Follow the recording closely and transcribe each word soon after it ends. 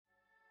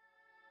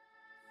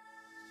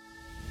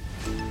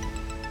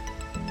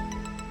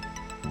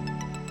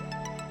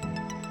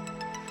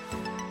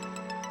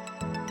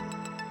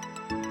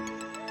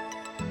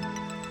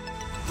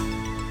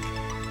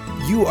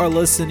You are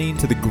listening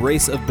to the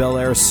Grace of Bel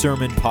Air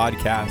Sermon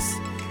Podcast.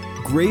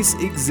 Grace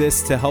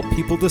exists to help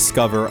people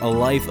discover a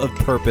life of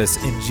purpose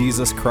in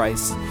Jesus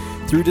Christ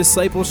through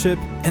discipleship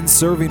and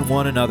serving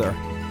one another.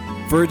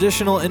 For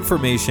additional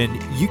information,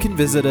 you can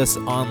visit us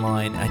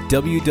online at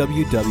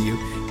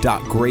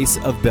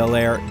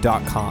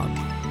www.graceofbelair.com.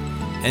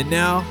 And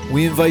now,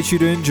 we invite you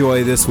to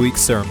enjoy this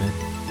week's sermon.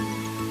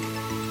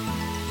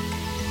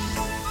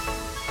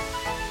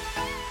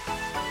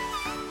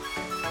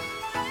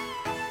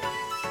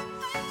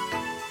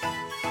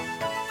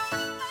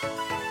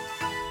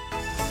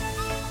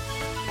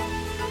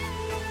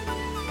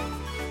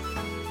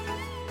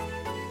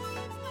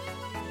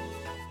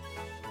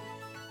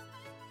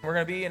 We're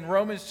going to be in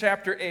Romans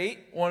chapter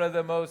 8, one of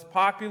the most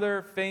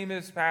popular,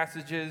 famous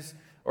passages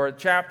or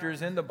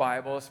chapters in the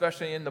Bible,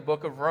 especially in the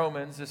book of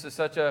Romans. This is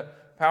such a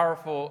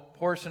powerful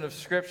portion of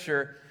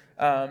Scripture.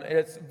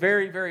 It's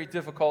very, very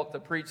difficult to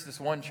preach this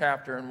one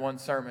chapter in one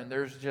sermon.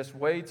 There's just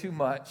way too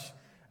much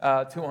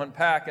to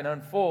unpack and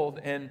unfold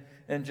in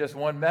just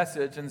one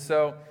message. And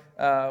so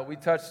we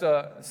touched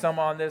some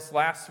on this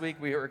last week.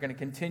 We are going to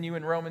continue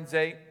in Romans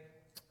 8,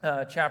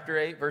 chapter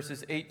 8,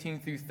 verses 18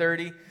 through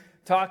 30,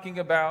 talking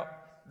about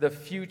the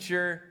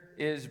future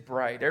is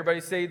bright.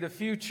 Everybody say the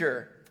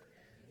future.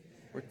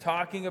 We're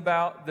talking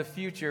about the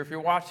future. If you're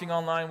watching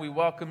online, we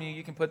welcome you.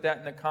 You can put that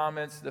in the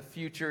comments. The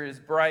future is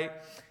bright.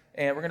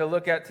 And we're going to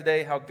look at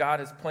today how God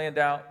has planned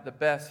out the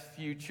best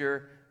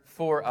future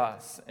for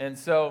us. And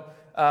so,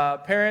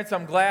 parents,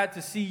 I'm glad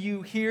to see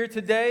you here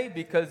today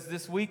because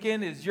this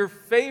weekend is your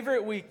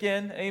favorite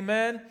weekend.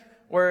 Amen.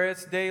 Where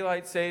it's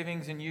daylight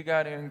savings and you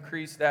got to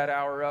increase that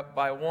hour up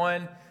by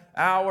 1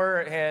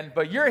 hour,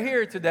 but you're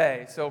here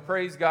today, so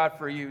praise God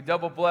for you.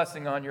 Double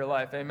blessing on your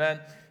life,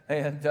 amen.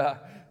 And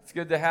it's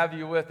good to have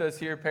you with us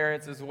here,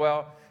 parents, as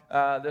well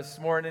this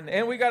morning.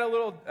 And we got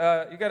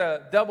you got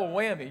a double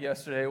whammy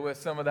yesterday with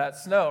some of that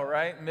snow,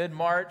 right?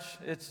 Mid-March,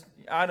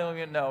 I don't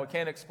even know, I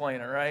can't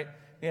explain it, right?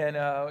 And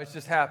it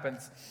just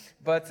happens.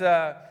 But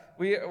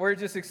we're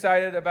just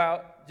excited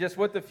about just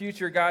what the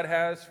future God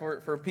has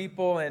for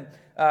people. And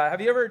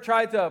have you ever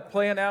tried to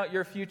plan out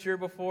your future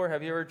before?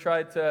 Have you ever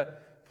tried to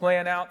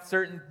plan out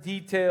certain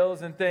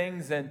details and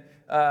things? And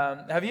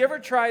have you ever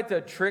tried to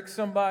trick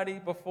somebody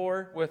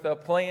before with a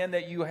plan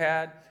that you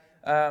had?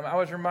 I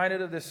was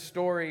reminded of this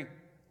story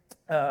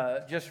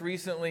just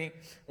recently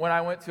when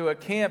I went to a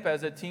camp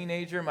as a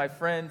teenager. My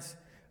friends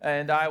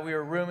and we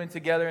were rooming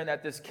together and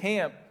at this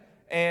camp.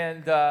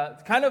 And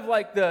kind of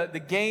like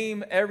the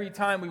game every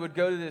time we would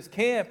go to this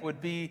camp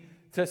would be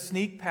to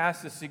sneak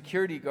past the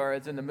security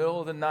guards in the middle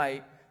of the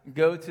night,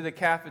 go to the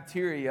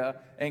cafeteria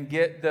and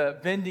get the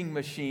vending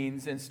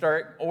machines and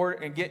start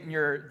getting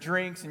your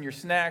drinks and your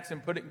snacks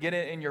and get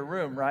it in your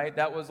room, right?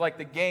 That was like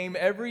the game.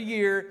 Every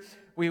year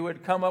we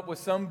would come up with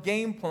some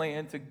game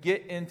plan to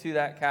get into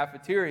that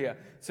cafeteria.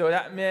 So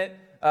that meant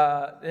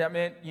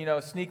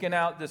sneaking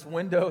out this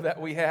window that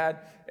we had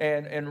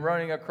and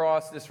running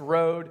across this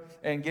road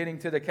and getting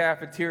to the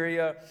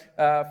cafeteria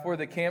for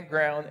the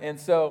campground. And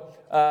so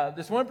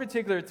this one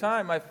particular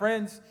time, my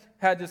friends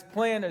had this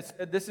plan.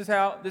 This is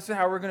how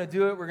we're going to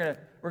do it. We're going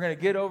to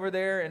get over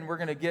there and we're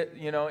going to get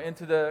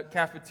into the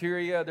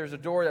cafeteria. There's a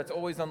door that's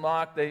always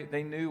unlocked.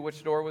 They knew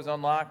which door was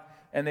unlocked,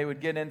 and they would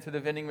get into the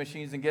vending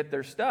machines and get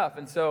their stuff.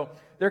 And so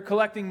they're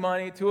collecting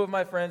money. Two of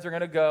my friends are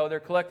going to go.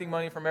 They're collecting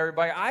money from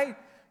everybody.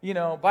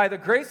 By the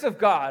grace of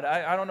God,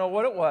 I don't know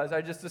what it was.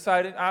 I just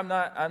decided I'm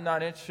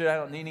not interested. I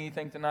don't need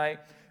anything tonight.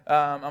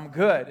 I'm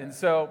good. And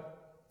so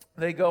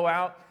they go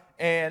out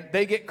and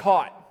they get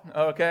caught.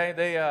 Okay,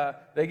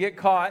 they get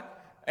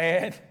caught,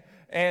 and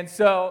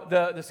so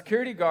the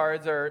security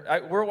guards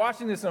we're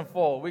watching this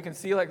unfold. We can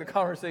see like the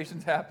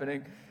conversations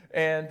happening,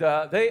 and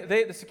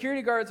the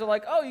security guards are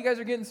like, "Oh, you guys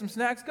are getting some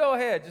snacks? Go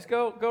ahead, just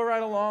go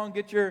right along,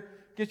 get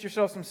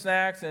yourself some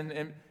snacks."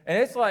 And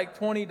it's like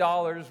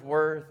 $20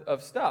 worth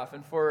of stuff,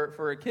 and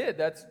for a kid,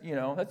 that's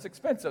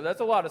expensive. That's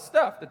a lot of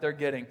stuff that they're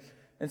getting.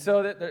 And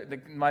so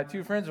my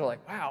two friends are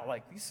like, "Wow,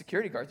 like these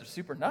security guards are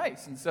super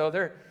nice," and so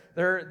they're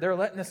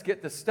letting us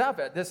get this stuff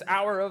at this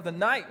hour of the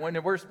night when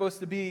we're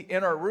supposed to be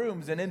in our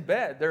rooms and in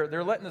bed.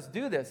 They're letting us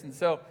do this. And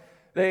so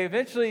they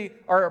eventually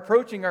are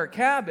approaching our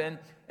cabin,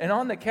 and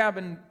on the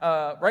cabin,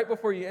 right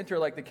before you enter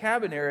like the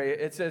cabin area,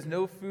 it says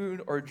no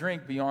food or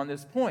drink beyond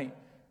this point.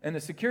 And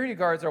the security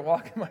guards are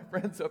walking my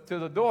friends up to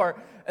the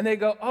door, and they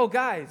go, "Oh,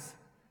 guys,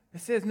 it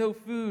says no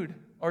food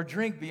or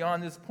drink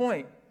beyond this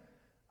point.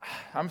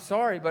 I'm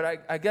sorry, but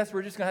I guess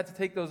we're just going to have to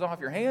take those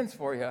off your hands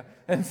for you."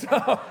 And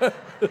so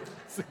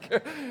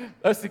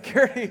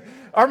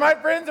my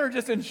friends are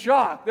just in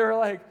shock. They're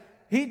like,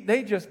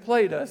 they just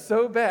played us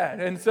so bad.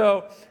 And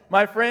so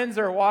my friends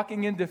are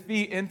walking in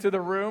defeat into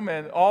the room,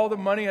 and all the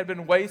money had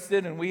been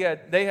wasted, and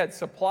they had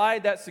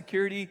supplied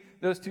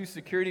those two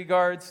security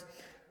guards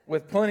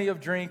with plenty of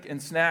drink and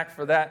snack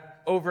for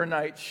that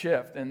overnight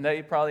shift. And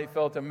they probably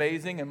felt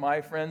amazing, and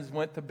my friends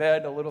went to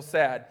bed a little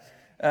sad.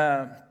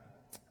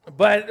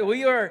 But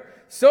we are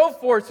so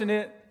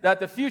fortunate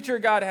that the future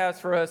God has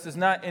for us is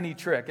not any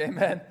trick,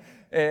 amen?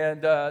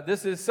 And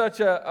this is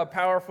such a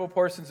powerful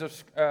portions of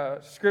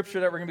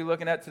Scripture that we're going to be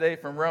looking at today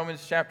from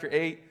Romans chapter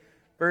 8,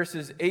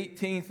 verses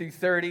 18 through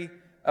 30,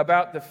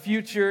 about the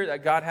future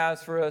that God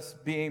has for us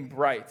being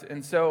bright.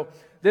 And so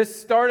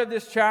this start of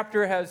this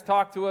chapter has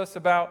talked to us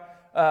about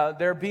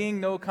there being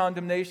no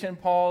condemnation.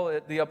 Paul,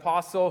 the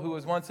apostle, who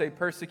was once a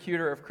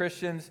persecutor of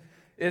Christians,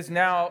 is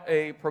now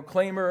a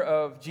proclaimer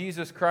of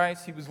Jesus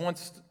Christ. He was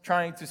once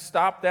trying to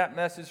stop that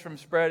message from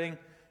spreading.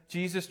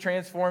 Jesus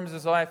transforms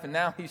his life, and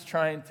now he's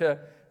trying to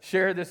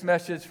share this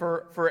message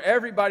for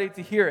everybody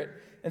to hear it.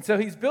 And so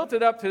he's built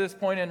it up to this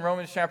point in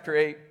Romans chapter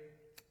 8,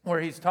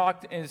 where he's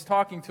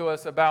talking to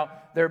us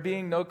about there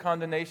being no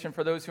condemnation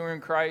for those who are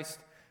in Christ.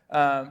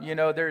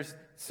 There's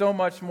so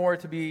much more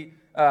to be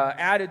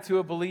added to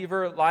a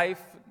believer.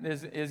 Life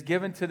is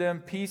given to them.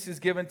 Peace is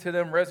given to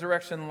them.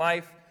 Resurrection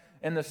life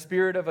and the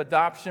spirit of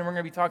adoption. We're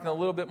going to be talking a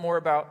little bit more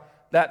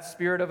about that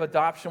spirit of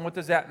adoption. What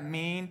does that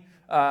mean?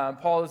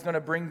 Paul is going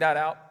to bring that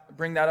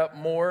up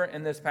more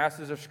in this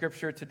passage of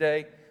Scripture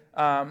today.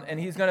 And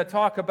he's going to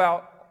talk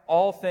about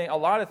a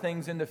lot of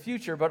things in the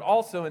future, but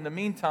also in the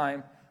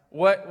meantime,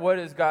 what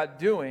is God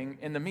doing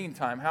in the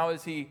meantime? How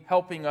is he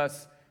helping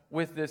us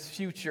with this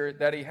future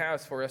that he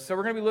has for us? So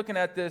we're going to be looking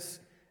at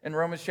this in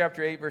Romans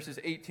chapter 8, verses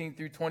 18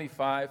 through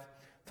 25,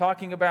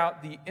 talking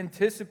about the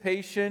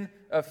anticipation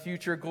of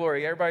future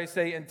glory. Everybody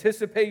say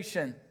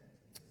anticipation.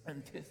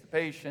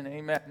 Anticipation,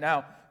 amen.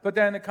 Now, put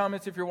that in the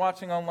comments if you're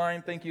watching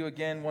online. Thank you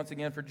once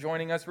again for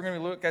joining us. We're going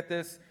to look at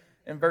this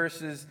in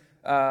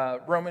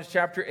Romans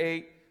chapter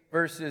 8,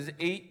 verses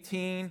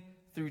 18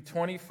 through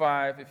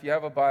 25. If you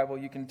have a Bible,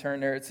 you can turn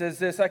there. It says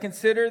this: I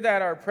consider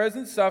that our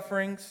present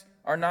sufferings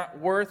are not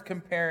worth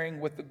comparing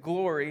with the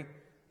glory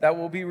that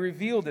will be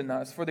revealed in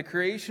us. For the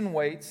creation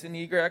waits in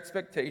eager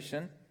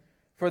expectation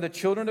for the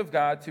children of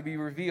God to be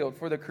revealed.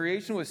 For the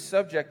creation was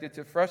subjected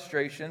to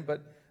frustration,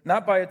 but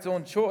not by its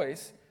own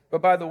choice,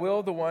 but by the will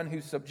of the one who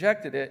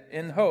subjected it,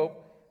 in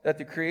hope that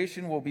the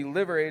creation will be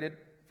liberated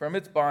from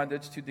its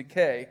bondage to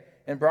decay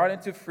and brought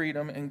into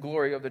freedom and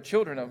glory of the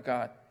children of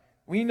God.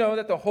 We know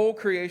that the whole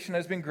creation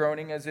has been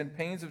groaning as in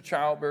pains of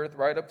childbirth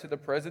right up to the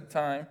present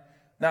time.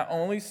 Not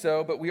only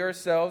so, but we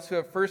ourselves who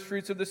have first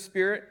fruits of the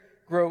Spirit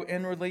grow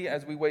inwardly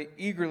as we wait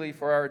eagerly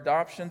for our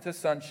adoption to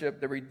sonship,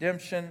 the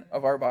redemption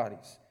of our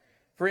bodies.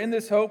 For in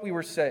this hope we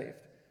were saved.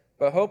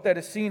 But hope that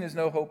is seen is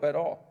no hope at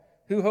all.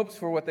 Who hopes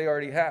for what they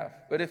already have?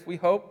 But if we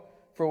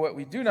hope for what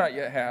we do not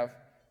yet have,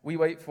 we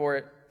wait for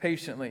it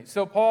patiently.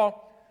 So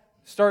Paul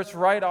starts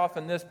right off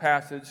in this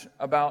passage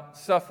about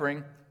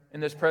suffering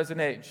in this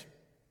present age.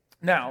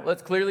 Now,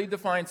 let's clearly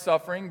define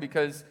suffering,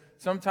 because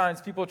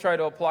sometimes people try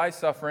to apply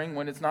suffering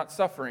when it's not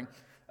suffering.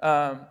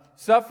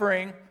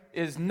 Suffering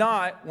is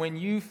not when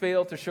you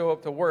fail to show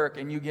up to work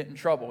and you get in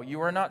trouble.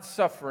 You are not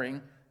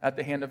suffering at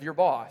the hand of your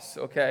boss,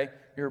 okay?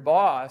 Your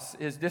boss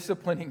is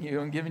disciplining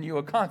you and giving you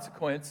a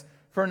consequence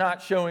for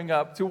not showing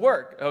up to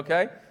work,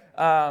 okay?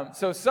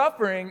 So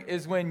suffering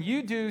is when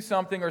you do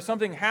something or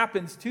something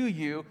happens to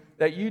you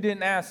that you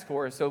didn't ask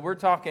for. So we're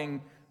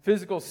talking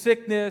physical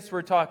sickness,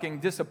 we're talking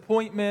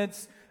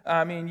disappointments,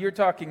 you're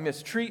talking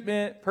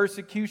mistreatment,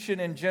 persecution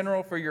in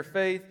general for your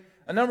faith,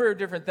 a number of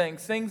different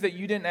things that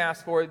you didn't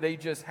ask for, they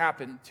just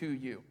happened to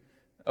you.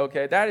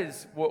 Okay, that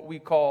is what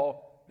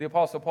the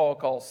Apostle Paul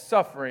calls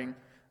suffering.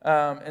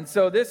 And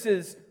so this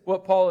is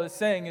what Paul is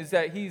saying, is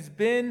that he's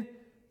been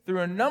through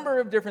a number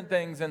of different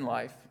things in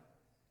life,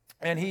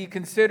 and he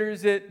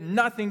considers it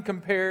nothing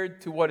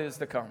compared to what is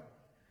to come.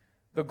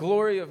 The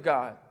glory of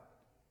God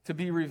to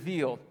be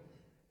revealed,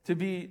 to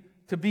be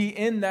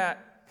in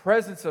that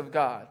presence of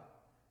God,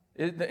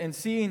 and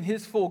seeing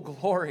his full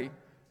glory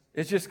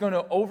is just going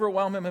to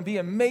overwhelm him and be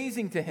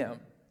amazing to him.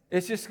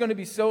 It's just going to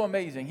be so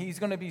amazing. He's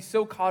going to be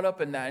so caught up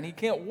in that, and he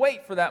can't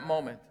wait for that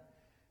moment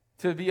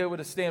to be able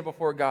to stand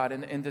before God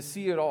and to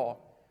see it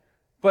all.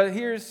 But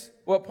here's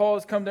what Paul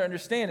has come to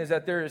understand, is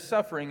that there is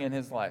suffering in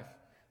his life.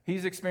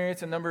 He's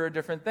experienced a number of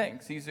different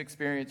things. He's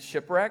experienced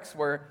shipwrecks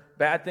where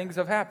bad things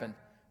have happened.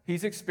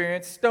 He's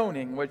experienced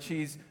stoning, which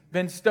he's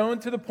been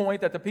stoned to the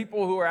point that the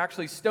people who were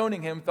actually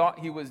stoning him thought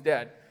he was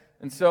dead.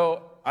 And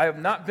so I have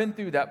not been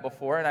through that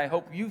before, and I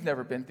hope you've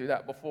never been through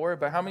that before,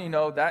 but how many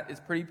know that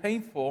is pretty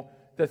painful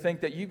to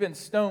think that you've been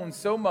stoned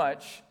so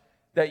much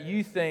that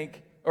you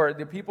think, or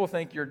the people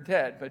think you're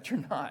dead, but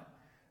you're not.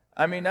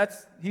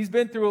 He's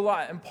been through a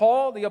lot. And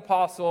Paul, the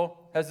apostle,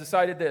 has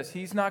decided this: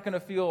 he's not going to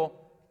feel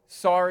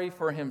sorry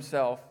for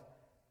himself.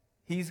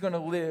 He's going to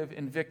live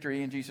in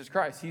victory in Jesus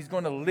Christ. He's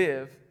going to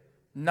live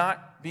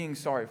not being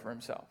sorry for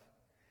himself.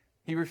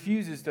 He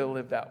refuses to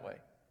live that way.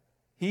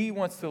 He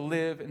wants to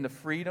live in the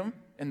freedom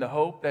and the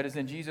hope that is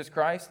in Jesus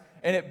Christ,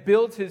 and it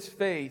builds his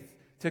faith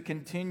to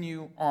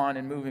continue on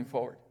and moving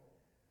forward.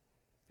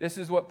 This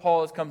is what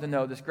Paul has come to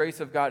know. This grace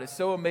of God is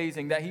so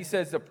amazing that he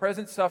says the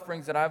present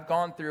sufferings that I've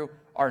gone through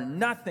are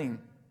nothing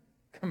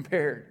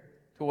compared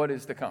to what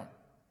is to come,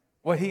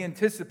 what he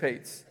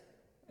anticipates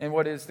and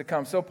what is to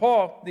come. So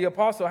Paul, the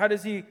apostle, how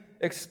does he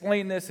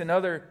explain this in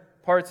other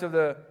parts of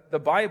the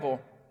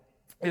Bible?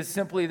 Is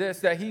simply this,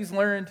 that he's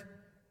learned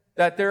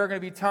that there are going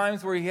to be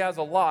times where he has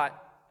a lot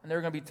and there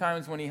are going to be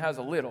times when he has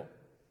a little.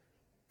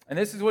 And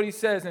this is what he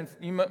says, and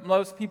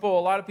a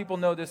lot of people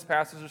know this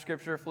passage of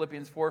Scripture,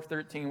 Philippians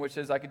 4:13, which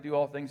says, I can do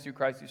all things through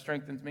Christ who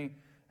strengthens me.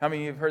 How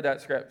many of you have heard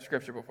that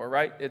scripture before,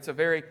 right? It's a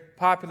very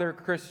popular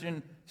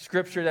Christian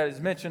scripture that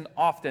is mentioned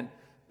often.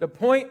 The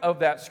point of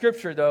that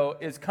scripture, though,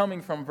 is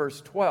coming from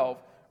verse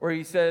 12, where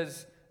he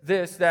says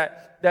this,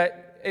 that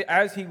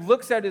as he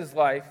looks at his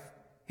life,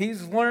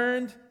 he's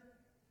learned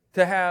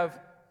to have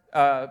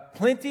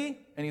plenty,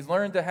 and he's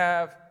learned to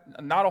have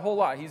not a whole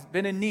lot. He's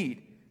been in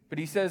need. But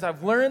he says,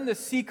 I've learned the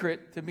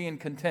secret to being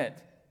content,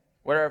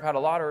 whether I've had a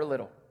lot or a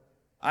little.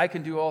 I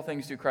can do all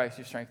things through Christ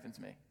who strengthens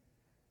me.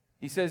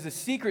 He says the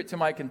secret to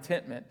my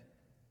contentment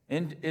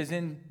is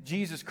in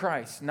Jesus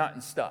Christ, not in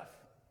stuff.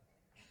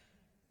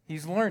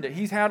 He's learned it.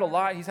 He's had a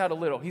lot, he's had a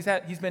little. He's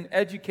been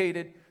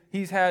educated.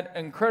 He's had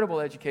incredible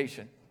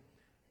education.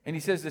 And he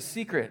says the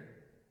secret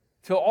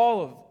to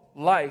all of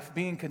life,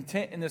 being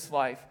content in this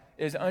life,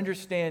 is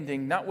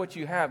understanding not what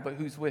you have, but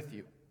who's with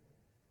you.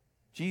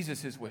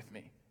 Jesus is with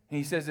me. And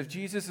he says, if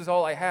Jesus is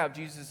all I have,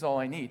 Jesus is all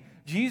I need.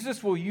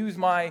 Jesus will use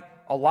my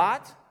a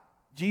lot.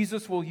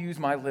 Jesus will use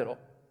my little.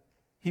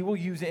 He will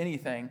use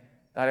anything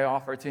that I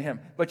offer to him.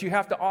 But you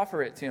have to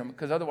offer it to him,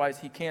 because otherwise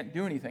he can't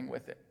do anything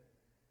with it.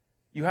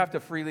 You have to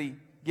freely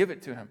give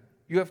it to him.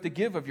 You have to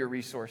give of your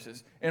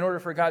resources in order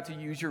for God to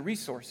use your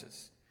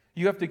resources.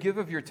 You have to give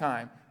of your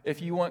time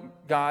if you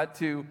want God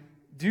to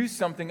do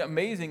something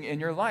amazing in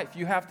your life.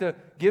 You have to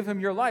give him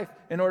your life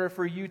in order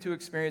for you to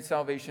experience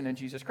salvation in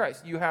Jesus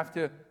Christ. You have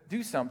to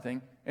do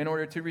something in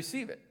order to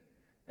receive it.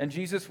 And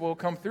Jesus will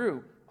come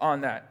through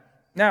on that.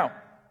 Now,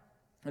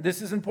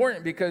 this is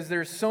important because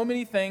there's so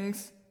many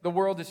things the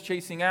world is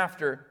chasing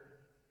after,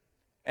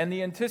 and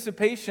the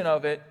anticipation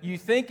of it, you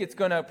think it's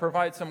going to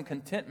provide some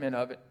contentment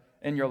of it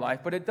in your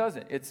life, but it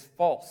doesn't. It's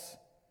false.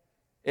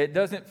 It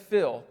doesn't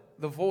fill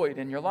the void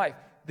in your life.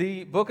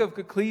 The book of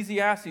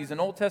Ecclesiastes, an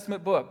Old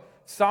Testament book,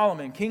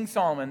 Solomon, King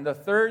Solomon, the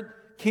third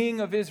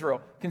king of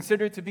Israel,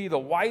 considered to be the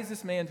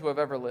wisest man to have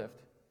ever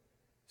lived.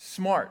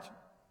 Smart.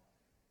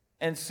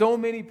 And so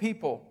many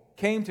people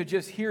came to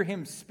just hear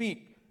him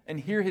speak and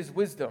hear his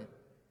wisdom.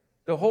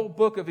 The whole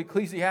book of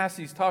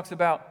Ecclesiastes talks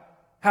about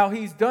how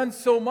he's done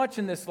so much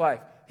in this life.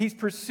 He's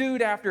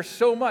pursued after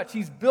so much.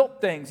 He's built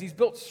things. He's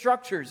built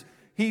structures.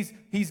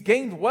 He's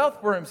gained wealth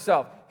for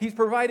himself. He's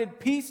provided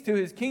peace to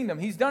his kingdom.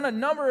 He's done a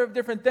number of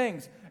different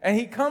things. And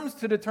he comes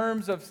to the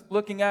terms of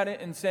looking at it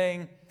and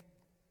saying,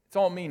 it's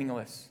all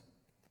meaningless.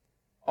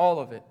 All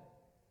of it.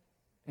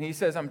 And he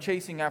says, I'm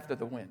chasing after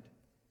the wind.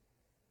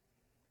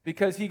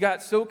 Because he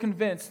got so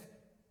convinced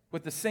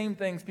with the same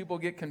things people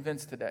get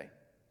convinced today.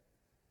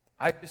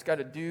 I just got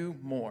to do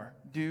more.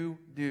 Do.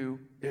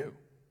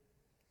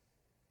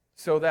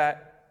 So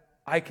that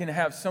I can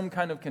have some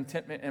kind of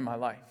contentment in my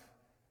life.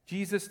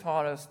 Jesus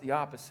taught us the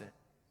opposite.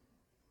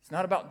 It's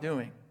not about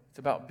doing. It's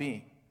about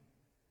being.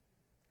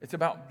 It's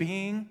about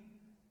being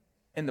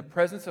in the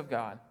presence of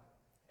God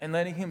and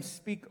letting him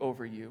speak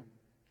over you,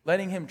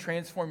 letting him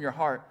transform your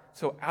heart,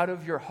 so out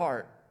of your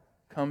heart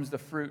comes the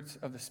fruits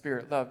of the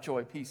Spirit: love,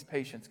 joy, peace,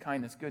 patience,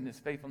 kindness, goodness,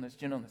 faithfulness,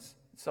 gentleness,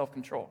 and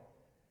self-control.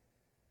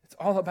 It's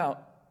all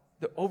about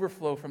the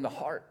overflow from the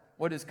heart,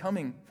 what is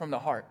coming from the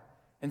heart.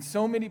 And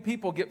so many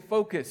people get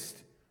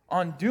focused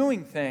on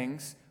doing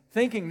things,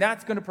 thinking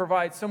that's going to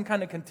provide some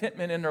kind of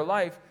contentment in their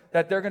life,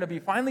 that they're going to be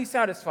finally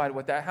satisfied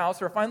with that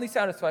house, or finally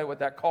satisfied with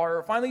that car,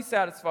 or finally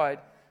satisfied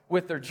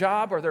with their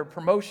job or their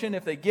promotion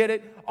if they get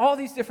it. All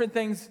these different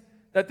things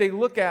that they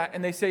look at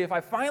and they say, if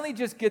I finally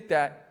just get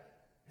that,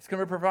 it's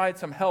going to provide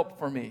some help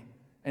for me,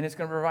 and it's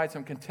going to provide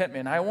some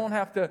contentment. I won't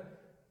have to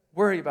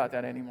worry about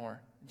that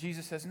anymore.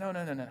 Jesus says, no.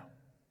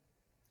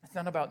 It's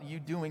not about you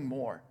doing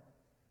more.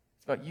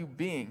 It's about you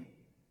being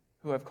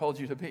who I've called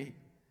you to be.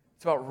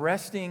 It's about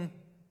resting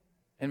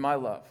in my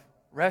love,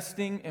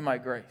 resting in my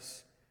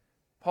grace.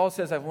 Paul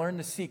says, I've learned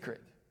the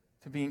secret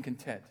to being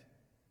content.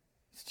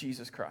 It's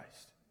Jesus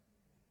Christ.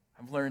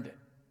 I've learned it.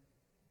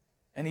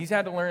 And he's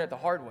had to learn it the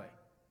hard way.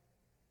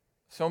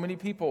 So many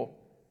people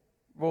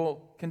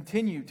will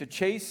continue to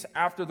chase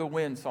after the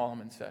wind,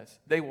 Solomon says.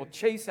 They will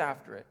chase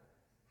after it.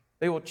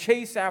 They will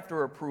chase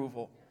after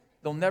approval.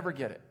 They'll never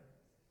get it.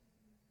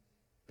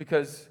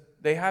 Because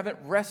they haven't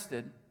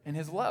rested in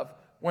his love.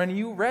 When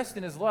you rest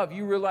in his love,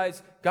 you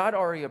realize God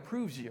already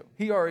approves you.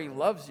 He already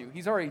loves you.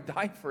 He's already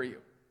died for you.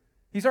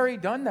 He's already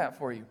done that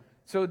for you.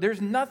 So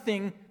there's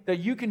nothing that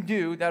you can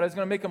do that is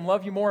going to make him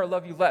love you more or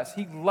love you less.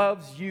 He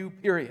loves you,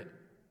 period.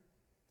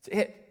 It's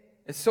it.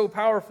 It's so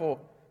powerful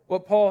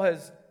what Paul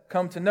has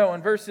come to know.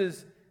 In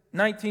verses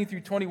 19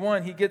 through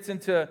 21, he gets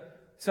into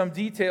some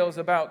details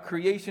about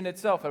creation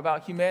itself,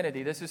 about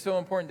humanity. This is so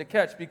important to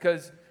catch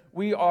because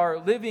we are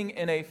living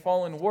in a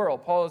fallen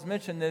world. Paul has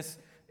mentioned this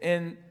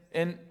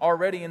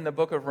already in the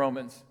book of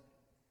Romans,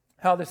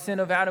 how the sin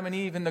of Adam and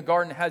Eve in the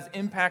garden has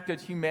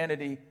impacted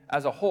humanity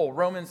as a whole.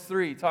 Romans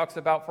 3 talks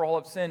about, for all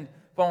have sinned,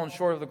 fallen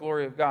short of the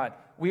glory of God.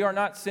 We are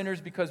not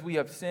sinners because we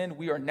have sinned.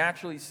 We are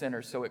naturally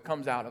sinners, so it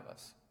comes out of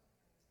us.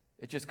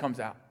 It just comes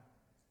out.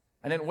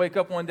 I didn't wake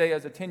up one day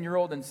as a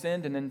 10-year-old and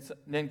sinned and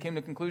then came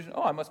to the conclusion,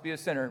 I must be a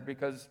sinner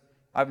because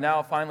I've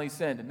now finally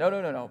sinned.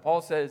 No.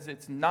 Paul says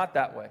it's not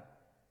that way.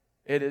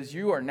 It is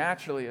you are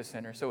naturally a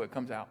sinner, so it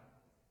comes out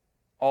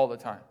all the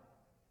time.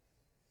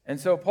 And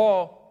so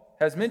Paul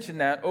has mentioned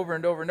that over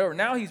and over and over.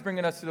 Now he's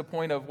bringing us to the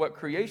point of what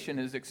creation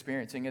is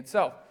experiencing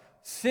itself.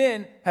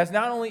 Sin has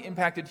not only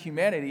impacted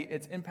humanity,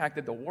 it's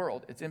impacted the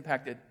world. It's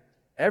impacted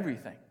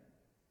everything.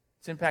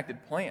 It's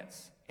impacted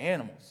plants,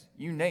 animals,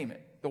 you name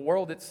it, the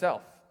world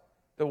itself.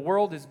 The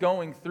world is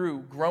going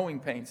through growing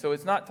pains. So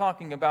it's not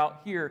talking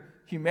about here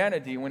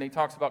humanity when he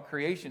talks about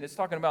creation. It's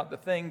talking about the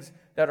things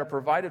that are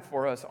provided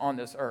for us on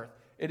this earth.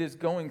 It is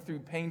going through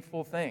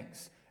painful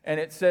things. And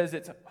it says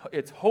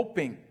it's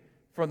hoping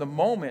for the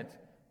moment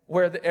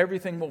where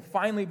everything will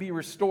finally be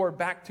restored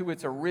back to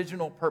its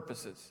original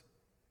purposes.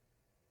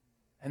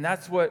 And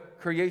that's what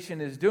creation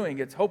is doing.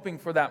 It's hoping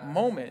for that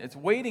moment. It's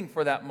waiting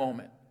for that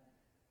moment.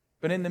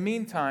 But in the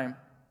meantime,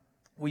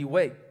 we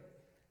wait.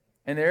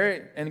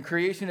 And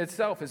creation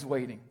itself is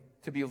waiting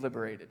to be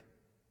liberated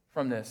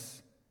from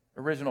this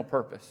original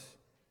purpose.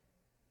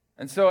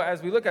 And so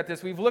as we look at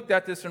this, we've looked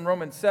at this in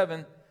Romans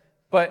 7,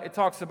 but it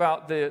talks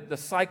about the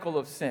cycle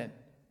of sin,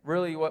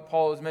 really what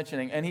Paul is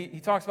mentioning. And he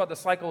talks about the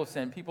cycle of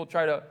sin. People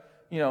try to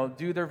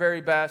do their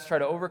very best, try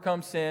to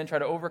overcome sin, try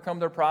to overcome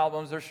their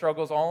problems, their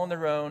struggles all on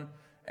their own.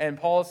 And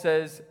Paul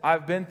says,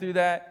 I've been through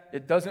that.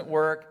 It doesn't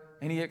work.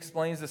 And he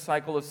explains the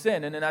cycle of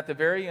sin. And then at the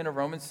very end of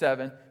Romans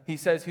 7, he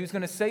says, who's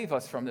going to save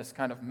us from this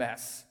kind of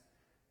mess?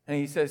 And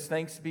he says,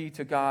 thanks be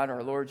to God,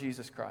 our Lord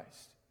Jesus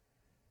Christ.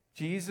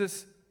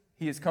 Jesus,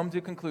 he has come to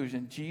a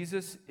conclusion.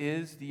 Jesus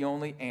is the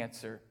only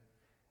answer.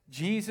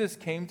 Jesus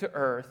came to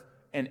earth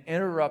and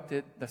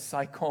interrupted the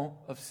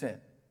cycle of sin.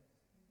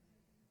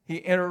 He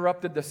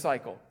interrupted the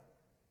cycle.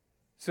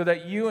 So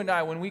that you and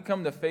I, when we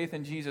come to faith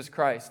in Jesus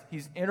Christ,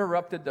 he's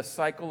interrupted the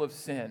cycle of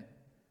sin.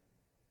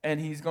 And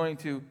he's going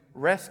to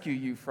rescue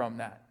you from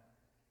that.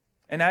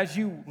 And as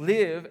you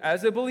live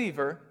as a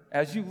believer,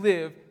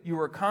 you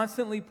are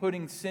constantly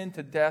putting sin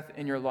to death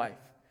in your life.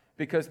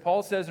 Because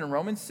Paul says in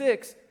Romans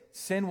 6,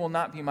 sin will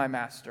not be my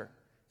master.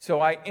 So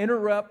I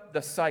interrupt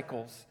the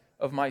cycles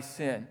of my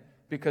sin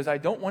because I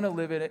don't want to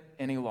live in it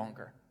any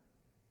longer.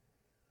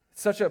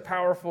 It's such a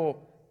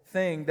powerful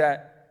thing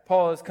that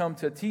Paul has come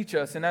to teach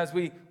us. And as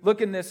we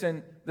look in this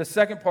in the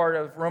second part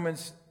of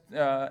Romans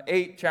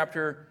 8,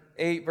 chapter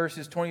 8,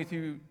 verses 20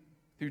 through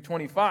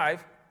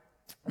 25.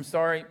 I'm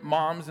sorry,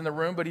 moms in the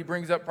room, but he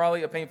brings up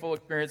probably a painful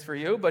experience for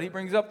you, but he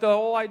brings up the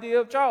whole idea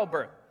of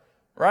childbirth,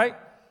 right?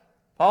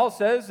 Paul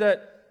says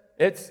that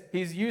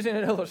he's using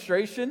an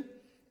illustration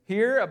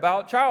here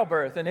about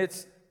childbirth, and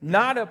it's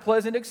not a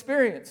pleasant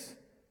experience,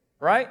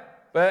 right?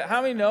 But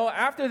how many know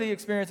after the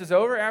experience is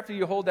over, after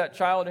you hold that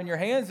child in your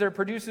hands, there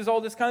produces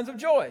all this kinds of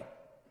joy,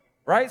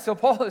 right? So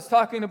Paul is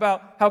talking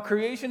about how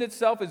creation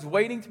itself is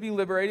waiting to be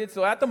liberated.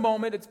 So at the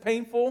moment, it's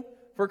painful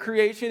for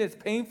creation, it's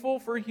painful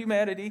for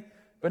humanity,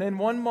 but in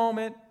one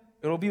moment,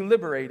 it'll be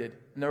liberated,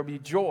 and there will be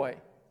joy.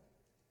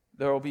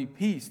 There will be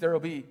peace. There will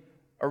be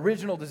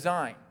original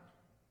design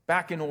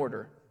back in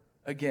order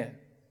again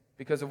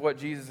because of what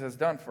Jesus has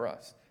done for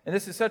us. And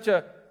this is such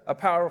a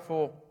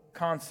powerful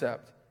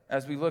concept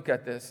as we look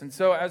at this. And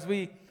so as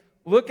we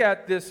look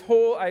at this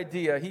whole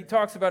idea, he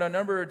talks about a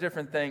number of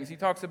different things. He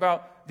talks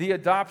about the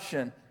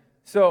adoption.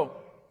 So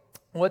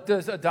what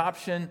does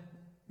adoption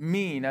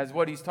mean as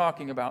what he's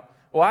talking about?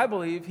 Well, I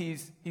believe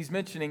he's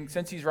mentioning,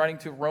 since he's writing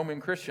to Roman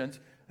Christians,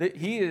 that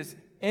he is,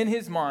 in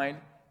his mind,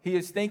 he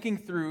is thinking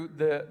through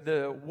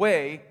the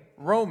way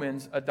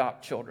Romans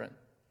adopt children.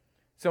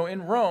 So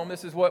in Rome,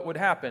 this is what would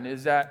happen,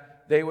 is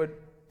that they would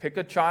pick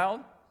a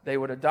child, they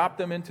would adopt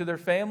them into their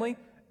family.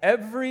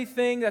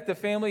 Everything that the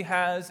family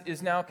has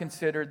is now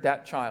considered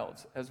that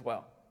child's as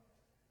well.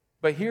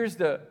 But here's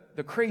the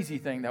crazy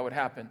thing that would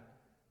happen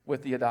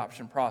with the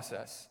adoption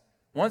process.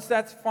 Once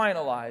that's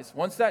finalized,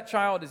 once that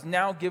child is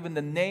now given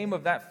the name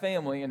of that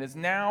family and is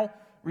now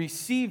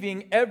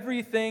receiving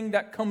everything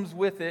that comes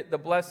with it, the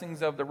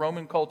blessings of the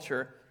Roman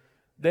culture,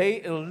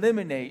 they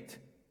eliminate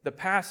the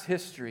past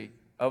history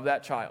of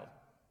that child.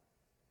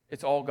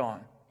 It's all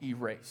gone,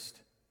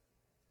 erased.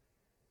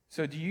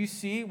 So do you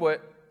see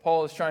what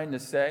Paul is trying to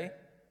say?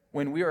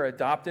 When we are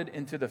adopted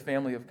into the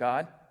family of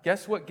God,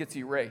 guess what gets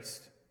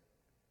erased?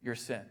 Your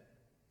sin,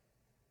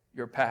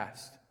 your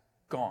past,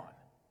 gone.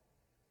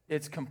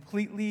 It's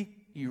completely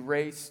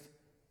erased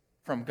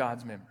from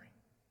God's memory.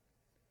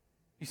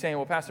 You're saying,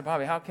 well, Pastor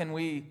Bobby, how can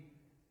we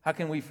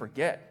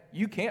forget?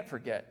 You can't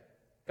forget.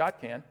 God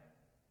can.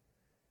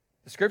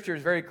 The scripture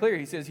is very clear.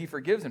 He says he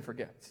forgives and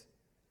forgets.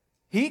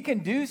 He can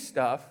do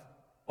stuff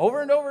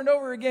over and over and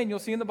over again. You'll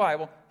see in the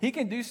Bible, he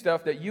can do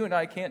stuff that you and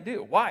I can't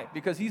do. Why?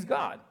 Because he's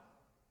God.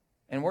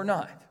 And we're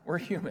not. We're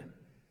human.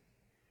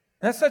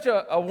 And that's such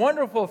a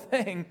wonderful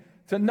thing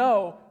to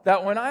know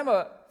that when I'm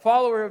a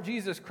follower of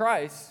Jesus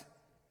Christ,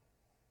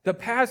 the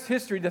past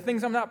history, the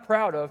things I'm not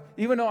proud of,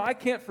 even though I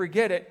can't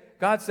forget it,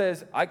 God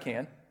says, I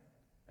can,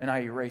 and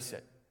I erase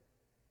it.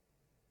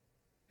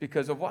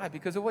 Because of why?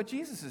 Because of what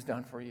Jesus has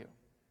done for you,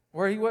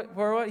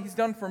 what he's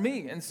done for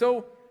me. And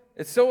so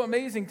it's so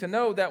amazing to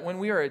know that when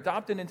we are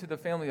adopted into the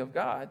family of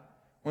God,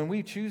 when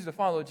we choose to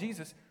follow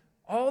Jesus,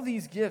 All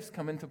these gifts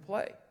come into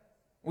play.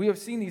 We have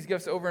seen these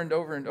gifts over and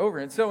over and over.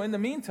 And so in the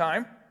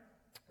meantime,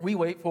 we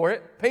wait for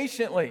it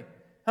patiently.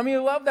 How many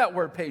love that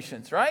word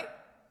patience, right?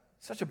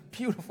 Such a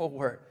beautiful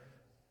word.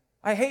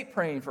 I hate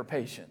praying for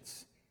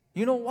patience.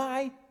 You know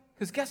why?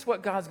 Because guess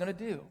what God's going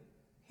to do?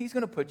 He's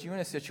going to put you in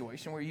a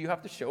situation where you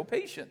have to show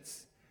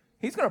patience.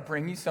 He's going to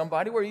bring you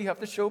somebody where you have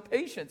to show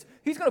patience.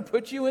 He's going to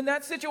put you in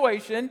that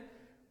situation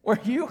where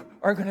you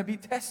are going to be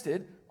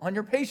tested on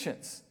your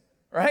patience,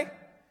 right?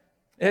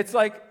 It's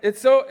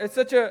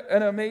such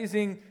an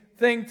amazing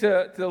thing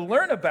to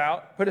learn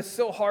about, but it's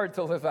so hard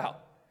to live out.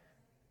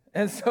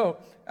 And so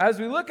as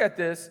we look at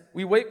this,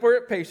 we wait for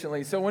it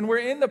patiently. So when we're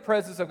in the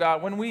presence of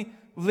God, when we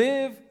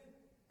live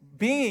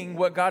being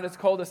what God has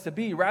called us to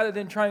be, rather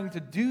than trying to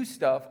do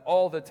stuff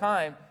all the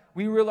time,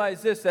 we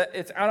realize this, that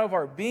it's out of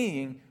our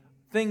being,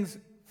 things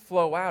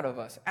flow out of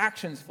us,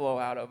 actions flow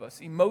out of us,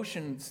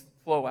 emotions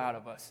flow out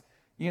of us.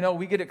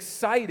 We get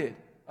excited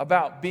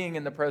about being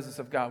in the presence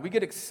of God. We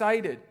get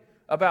excited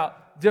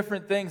about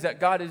different things that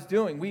God is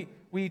doing.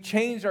 We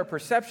change our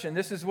perception.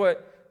 This is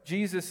what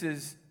Jesus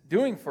is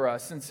doing for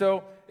us. And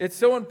so it's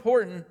so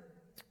important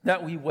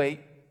that we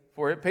wait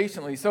for it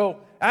patiently. So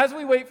as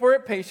we wait for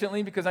it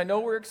patiently, because I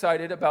know we're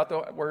excited about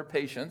the word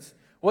patience,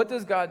 what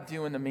does God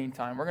do in the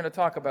meantime? We're going to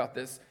talk about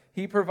this.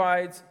 He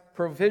provides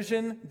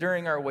provision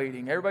during our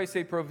waiting. Everybody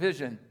say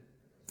provision.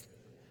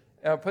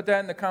 Put that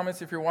in the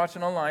comments if you're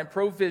watching online.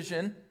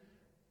 Provision.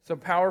 It's a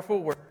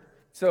powerful word.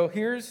 So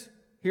here's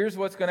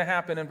what's going to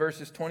happen in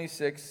verses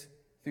 26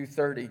 through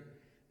 30.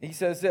 He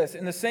says this,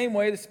 in the same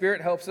way the Spirit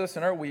helps us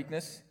in our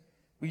weakness.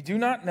 We do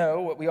not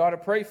know what we ought to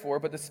pray for,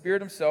 but the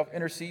Spirit himself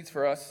intercedes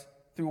for us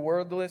through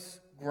wordless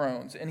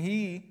groans. And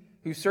he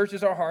who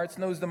searches our hearts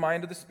knows the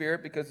mind of the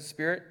Spirit, because the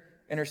Spirit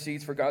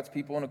intercedes for God's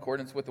people in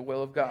accordance with the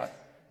will of God.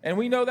 And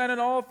we know that in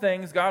all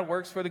things God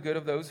works for the good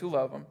of those who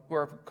love him, who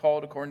are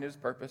called according to his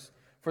purpose.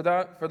 For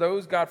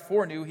those God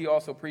foreknew, he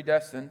also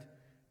predestined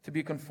to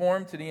be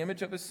conformed to the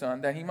image of his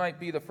Son, that he might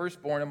be the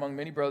firstborn among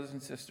many brothers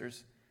and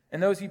sisters.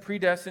 And those he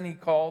predestined, he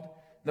called.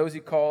 Those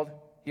he called,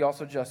 he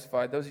also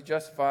justified. Those he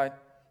justified,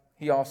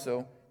 he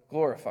also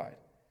glorified.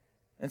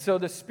 And so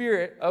the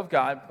Spirit of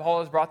God, Paul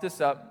has brought this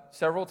up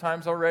several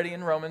times already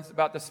in Romans,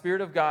 about the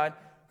Spirit of God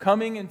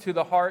coming into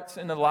the hearts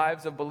and the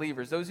lives of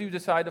believers. Those who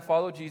decide to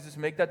follow Jesus,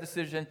 make that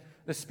decision,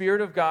 the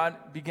Spirit of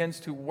God begins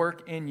to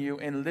work in you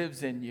and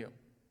lives in you.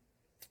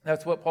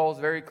 That's what Paul's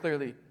very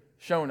clearly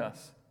shown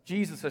us.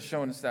 Jesus has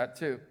shown us that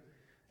too.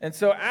 And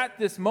so at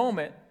this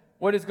moment,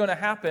 what is going to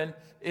happen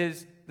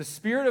is the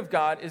Spirit of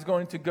God is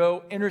going to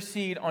go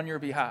intercede on your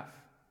behalf.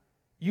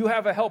 You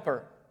have a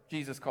helper,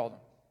 Jesus called him.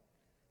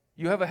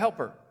 You have a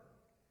helper.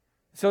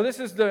 So this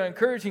is the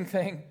encouraging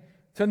thing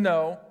to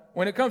know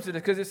when it comes to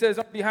this, because it says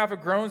on behalf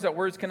of groans that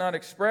words cannot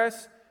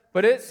express,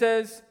 but it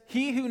says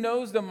he who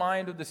knows the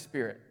mind of the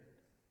Spirit.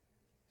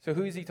 So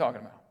who is he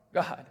talking about?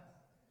 God.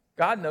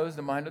 God knows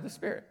the mind of the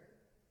Spirit.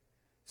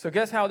 So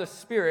guess how the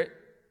Spirit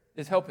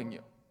is helping you?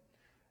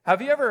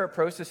 Have you ever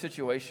approached a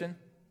situation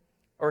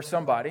or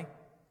somebody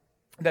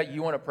that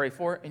you want to pray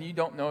for and you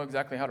don't know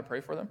exactly how to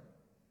pray for them?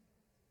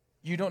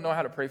 You don't know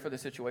how to pray for the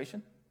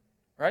situation,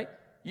 right?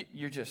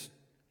 You're just,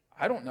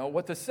 I don't know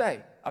what to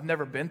say. I've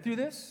never been through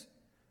this.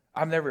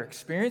 I've never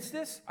experienced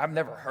this. I've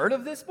never heard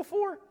of this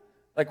before.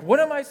 Like, what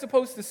am I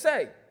supposed to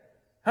say?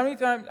 How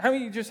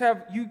many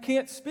you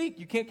can't speak,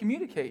 you can't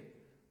communicate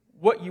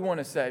what you want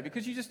to say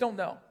because you just don't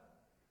know.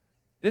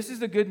 This is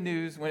the good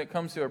news when it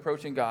comes to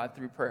approaching God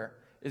through prayer,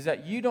 is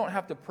that you don't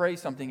have to pray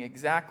something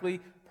exactly,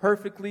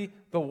 perfectly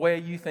the way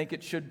you think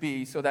it should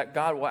be so that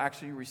God will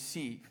actually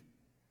receive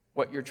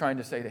what you're trying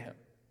to say to him.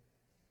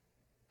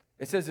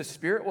 It says the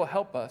Spirit will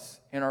help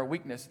us in our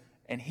weakness,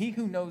 and he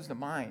who knows the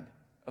mind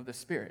of the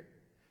Spirit.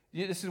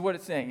 This is what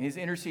it's saying. He's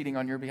interceding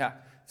on your behalf.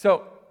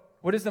 So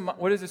what is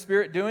the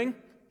Spirit doing?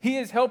 He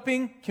is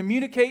helping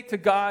communicate to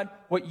God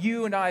what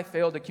you and I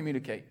fail to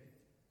communicate.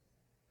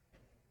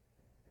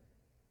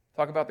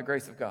 Talk about the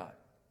grace of God.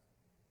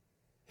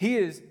 He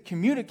is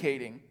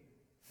communicating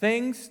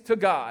things to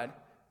God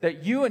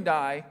that you and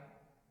I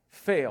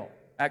fail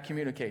at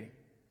communicating.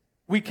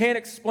 We can't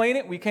explain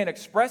it. We can't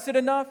express it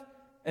enough.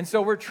 And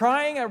so we're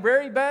trying our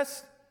very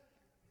best.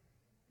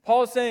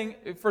 Paul is saying,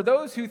 for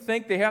those who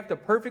think they have to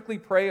perfectly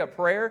pray a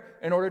prayer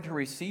in order to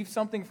receive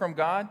something from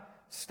God,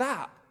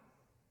 stop.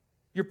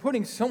 You're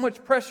putting so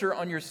much pressure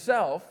on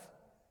yourself,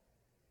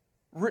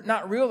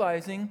 not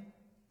realizing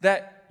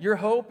that your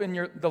hope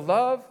and the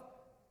love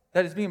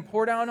that is being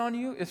poured out on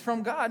you is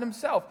from God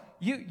himself.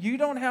 You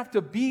don't have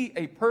to be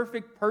a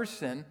perfect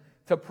person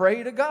to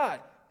pray to God.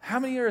 How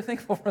many are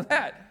thankful for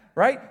that,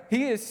 right?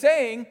 He is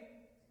saying,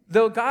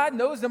 though God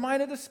knows the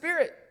mind of the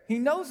Spirit. He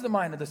knows the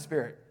mind of the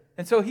Spirit.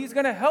 And so he's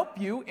going to help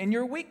you in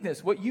your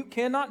weakness, what you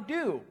cannot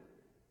do.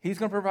 He's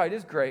going to provide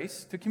his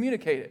grace to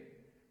communicate it.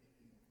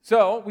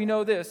 So we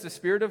know this, the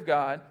Spirit of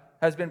God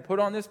has been put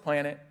on this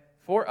planet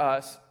for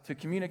us to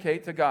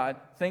communicate to God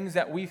things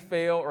that we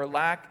fail or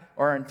lack,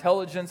 or our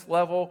intelligence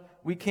level,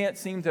 we can't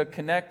seem to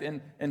connect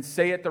and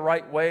say it the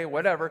right way,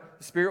 whatever.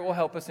 The Spirit will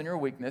help us in your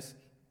weakness.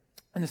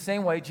 In the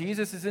same way,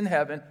 Jesus is in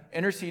heaven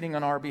interceding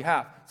on our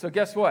behalf. So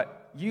guess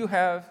what? You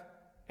have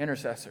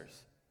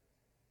intercessors.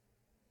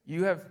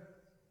 You have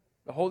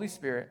the Holy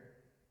Spirit.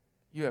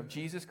 You have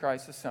Jesus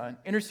Christ, the Son,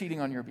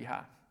 interceding on your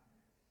behalf.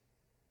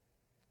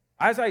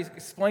 As I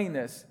explain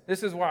this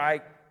is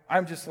why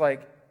I'm just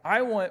like,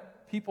 I want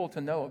people to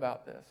know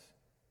about this.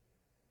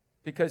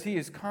 Because he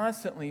is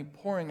constantly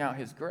pouring out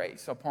his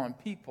grace upon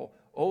people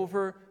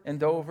over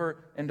and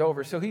over and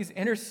over. So he's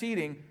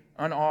interceding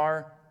on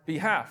our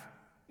behalf.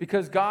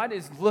 Because God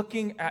is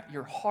looking at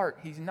your heart.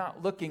 He's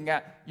not looking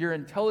at your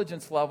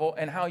intelligence level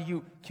and how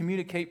you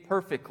communicate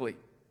perfectly.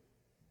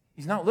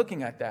 He's not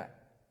looking at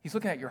that. He's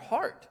looking at your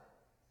heart.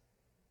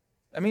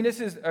 I mean, this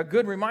is a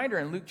good reminder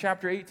in Luke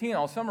chapter 18.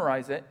 I'll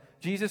summarize it.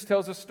 Jesus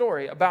tells a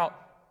story about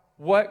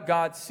what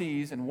God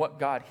sees and what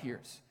God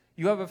hears.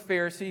 You have a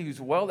Pharisee who's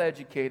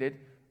well-educated,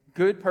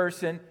 good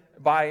person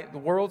by the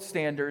world's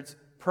standards,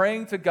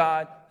 praying to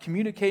God,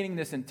 communicating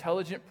this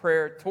intelligent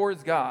prayer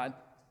towards God.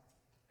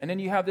 And then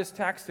you have this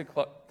tax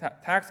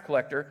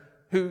collector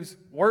who's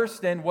worse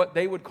than what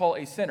they would call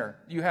a sinner.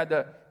 You had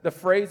the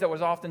phrase that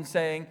was often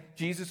saying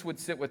Jesus would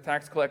sit with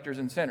tax collectors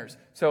and sinners.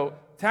 So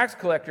tax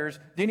collectors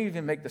didn't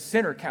even make the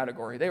sinner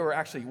category. They were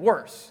actually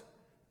worse,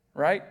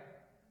 right?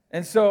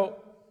 And so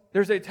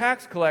there's a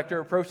tax collector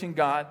approaching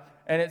God,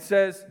 and it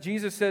says,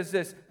 Jesus says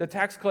this, the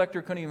tax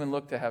collector couldn't even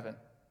look to heaven.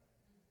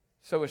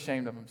 So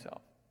ashamed of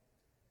himself.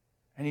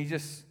 And he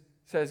just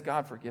says,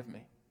 God, forgive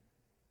me.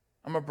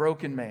 I'm a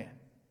broken man.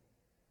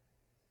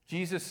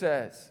 Jesus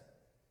says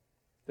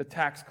the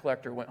tax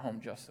collector went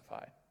home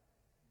justified.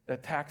 The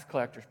tax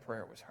collector's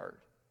prayer was heard.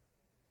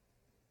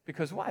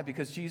 Because why?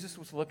 Because Jesus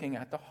was looking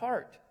at the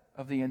heart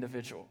of the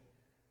individual,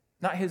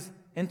 not his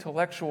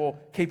intellectual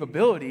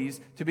capabilities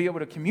to be able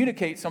to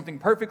communicate something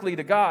perfectly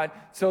to God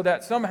so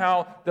that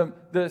somehow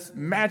this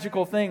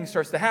magical thing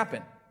starts to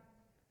happen.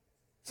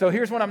 So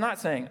here's what I'm not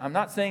saying. I'm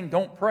not saying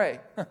don't pray.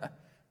 I'm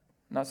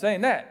not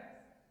saying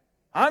that.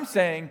 I'm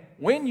saying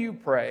when you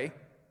pray,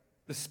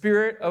 the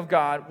Spirit of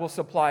God will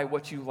supply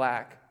what you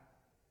lack.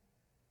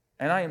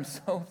 And I am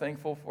so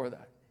thankful for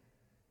that.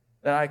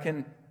 That I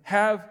can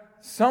have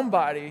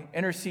somebody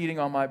interceding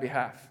on my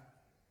behalf.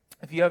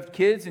 If you have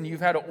kids and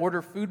you've had to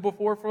order food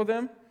before for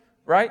them,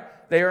 right?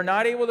 They are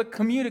not able to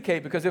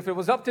communicate because if it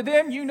was up to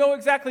them, you know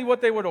exactly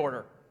what they would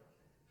order.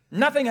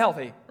 Nothing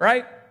healthy,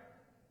 right?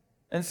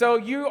 And so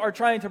you are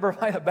trying to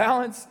provide a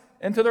balance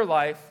into their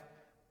life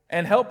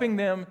and helping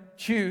them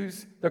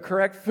choose the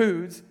correct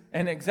foods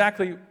and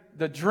exactly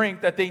the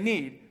drink that they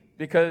need.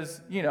 Because,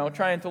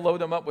 trying to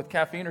load them up with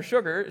caffeine or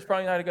sugar is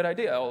probably not a good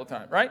idea all the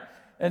time, right?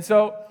 And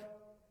so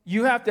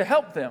you have to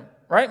help them,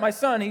 right? My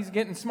son, he's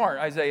getting smart.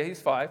 Isaiah, he's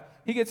 5.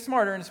 He gets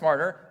smarter and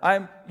smarter.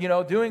 I'm,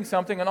 doing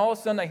something, and all of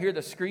a sudden I hear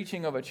the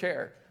screeching of a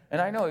chair. And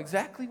I know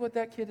exactly what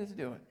that kid is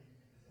doing.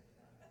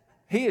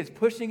 He is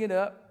pushing it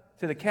up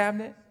to the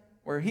cabinet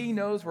where he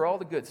knows where all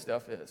the good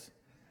stuff is.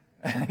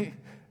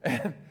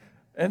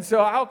 And so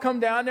I'll come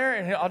down there,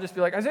 and I'll just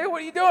be like, Isaiah,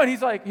 what are you doing?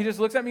 He just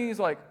looks at me, and he's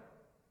like,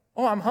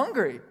 oh, I'm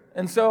hungry.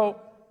 And so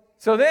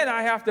then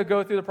I have to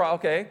go through the process.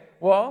 Okay,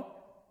 well,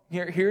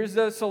 here's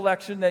the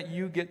selection that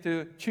you get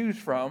to choose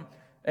from.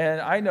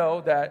 And I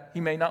know that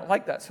he may not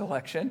like that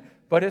selection,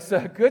 but it's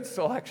a good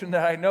selection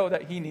that I know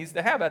that he needs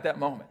to have at that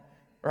moment,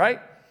 right?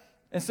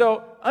 And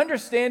so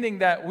understanding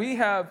that we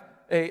have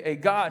a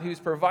God who's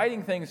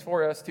providing things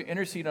for us to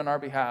intercede on our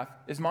behalf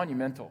is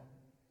monumental.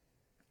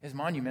 Is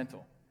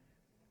monumental.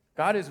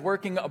 God is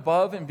working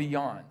above and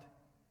beyond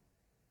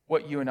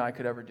what you and I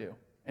could ever do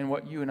and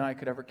what you and I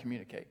could ever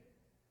communicate.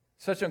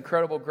 Such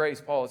incredible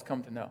grace Paul has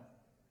come to know.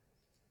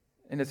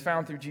 And it's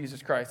found through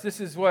Jesus Christ. This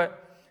is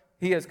what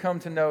he has come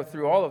to know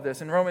through all of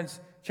this. In Romans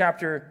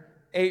chapter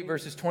 8,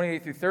 verses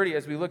 28 through 30,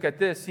 as we look at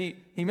this, he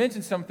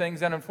mentions some things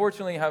that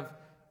unfortunately have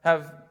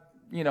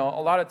a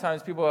lot of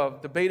times people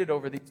have debated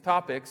over these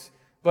topics,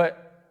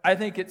 but I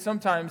think it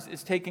sometimes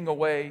is taking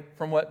away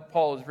from what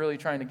Paul is really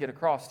trying to get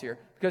across here,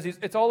 because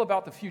it's all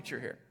about the future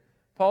here.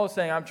 Paul is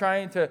saying, I'm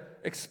trying to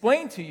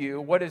explain to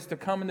you what is to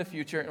come in the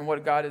future and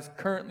what God is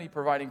currently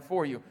providing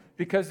for you.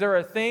 Because there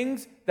are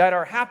things that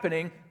are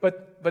happening,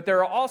 but there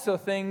are also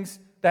things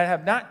that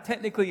have not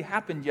technically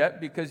happened yet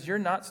because you're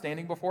not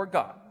standing before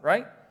God,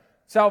 right?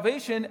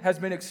 Salvation has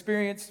been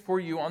experienced for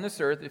you on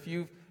this earth if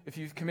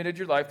you've committed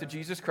your life to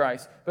Jesus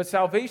Christ. But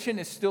salvation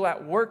is still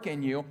at work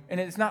in you, and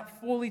it is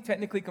not fully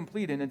technically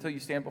completed until you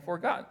stand before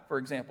God, for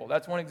example.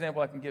 That's one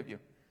example I can give you.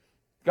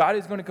 God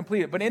is going to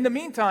complete it. But in the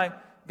meantime,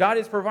 God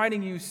is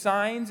providing you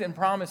signs and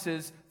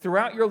promises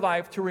throughout your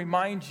life to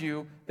remind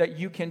you that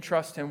you can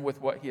trust him with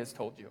what he has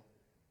told you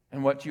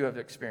and what you have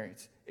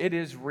experienced. It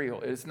is real.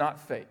 It is not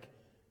fake.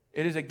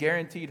 It is a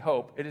guaranteed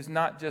hope. It is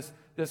not just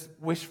this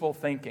wishful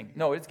thinking.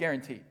 No, it's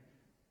guaranteed.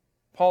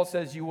 Paul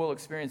says you will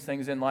experience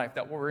things in life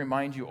that will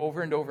remind you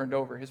over and over and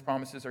over. His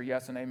promises are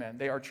yes and amen.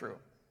 They are true.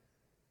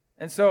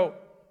 And so,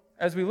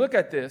 as we look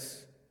at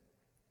this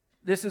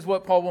is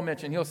what Paul will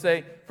mention. He'll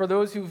say, for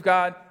those who've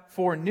God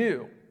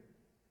foreknew.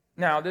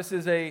 Now, this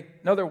is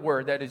another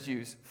word that is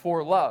used.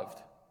 For loved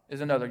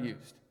is another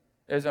used.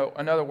 There's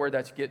another word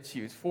that gets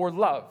used. For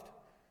loved.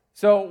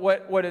 So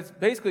what it's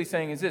basically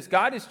saying is this: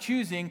 God is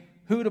choosing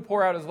who to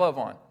pour out his love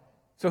on.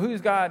 So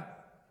who's God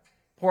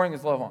pouring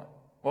his love on?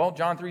 Well,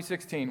 John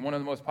 3:16, one of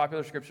the most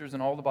popular scriptures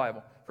in all the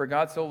Bible. For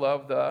God so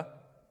loved the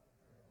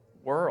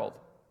world.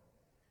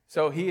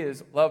 So he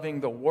is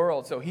loving the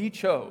world. So he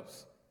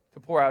chose to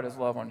pour out his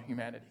love on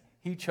humanity.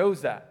 He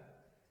chose that.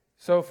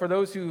 So for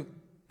those who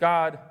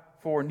God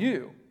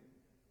foreknew,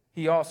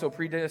 he also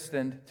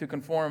predestined to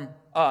conform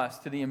us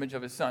to the image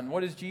of his Son.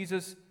 What is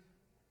Jesus?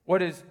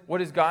 What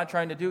is God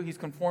trying to do? He's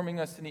conforming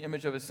us to the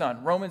image of his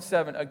Son. Romans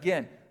 7,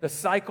 again, the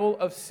cycle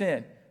of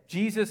sin.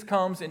 Jesus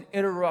comes and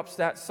interrupts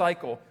that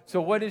cycle.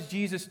 So what is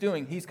Jesus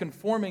doing? He's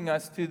conforming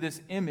us to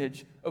this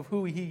image of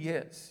who he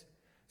is.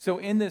 So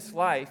in this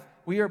life,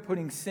 we are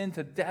putting sin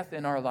to death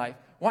in our life.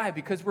 Why?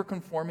 Because we're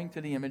conforming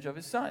to the image of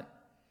his Son.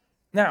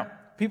 Now,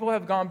 people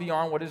have gone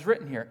beyond what is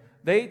written here.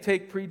 They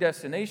take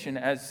predestination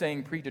as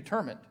saying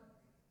predetermined.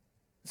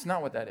 It's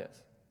not what that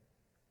is.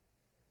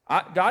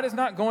 God is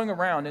not going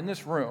around in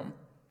this room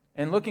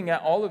and looking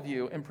at all of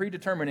you and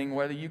predetermining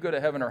whether you go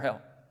to heaven or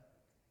hell.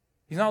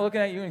 He's not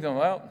looking at you and going,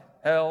 well,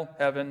 hell,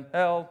 heaven,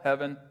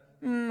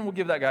 we'll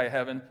give that guy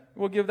heaven.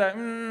 We'll give that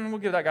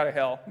guy to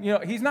hell. You know,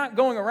 he's not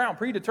going around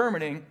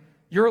predetermining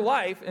your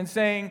life and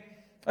saying,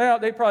 well,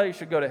 they probably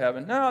should go to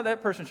heaven. No,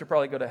 that person should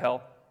probably go to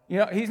hell. You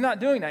know, he's not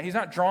doing that. He's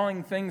not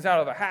drawing things out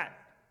of a hat.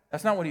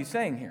 That's not what he's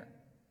saying here.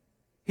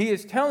 He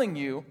is telling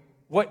you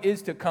what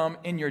is to come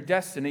in your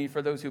destiny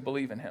for those who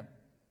believe in him.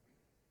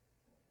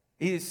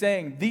 He is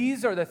saying,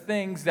 these are the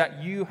things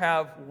that you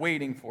have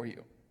waiting for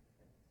you.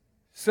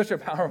 Such a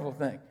powerful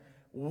thing.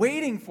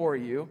 Waiting for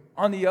you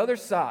on the other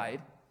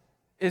side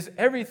is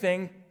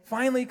everything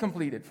finally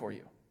completed for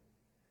you.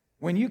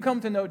 When you come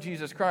to know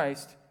Jesus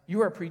Christ,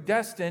 you are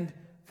predestined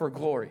for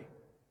glory.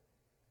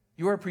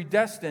 You are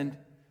predestined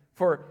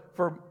for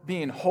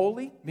being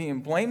holy,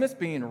 being blameless,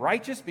 being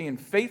righteous, being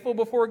faithful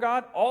before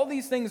God. All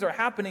these things are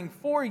happening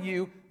for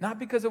you, not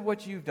because of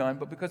what you've done,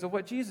 but because of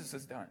what Jesus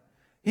has done.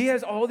 He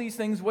has all these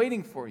things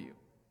waiting for you.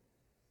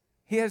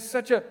 He has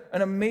such an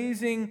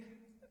amazing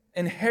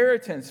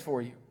inheritance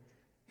for you.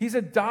 He's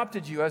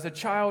adopted you as a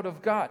child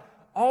of God.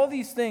 All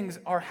these things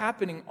are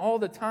happening all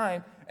the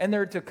time, and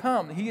they're to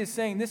come. He is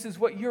saying this is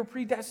what you're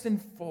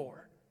predestined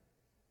for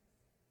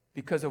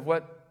because of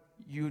what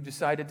you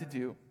decided to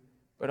do,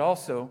 but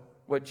also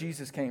what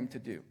Jesus came to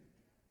do.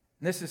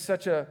 And this is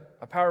such a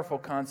powerful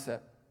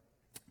concept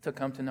to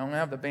come to know. I'm going to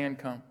have the band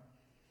come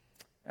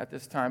at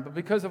this time. But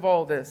because of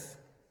all this,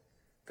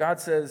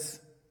 God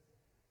says,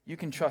 you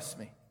can trust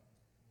me.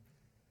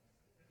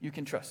 You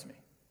can trust me.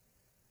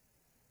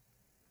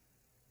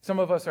 Some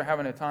of us are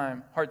having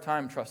a hard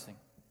time trusting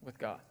with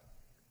God.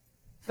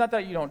 It's not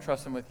that you don't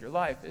trust him with your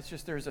life. It's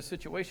just there's a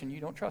situation you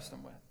don't trust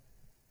him with.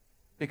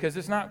 Because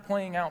it's not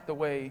playing out the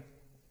way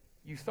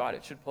you thought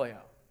it should play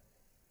out.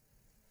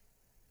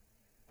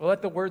 But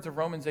let the words of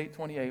Romans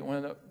 8:28, one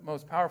of the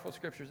most powerful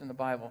scriptures in the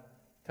Bible,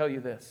 tell you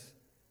this.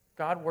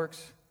 God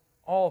works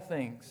all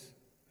things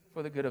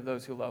for the good of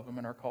those who love him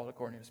and are called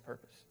according to his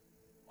purpose.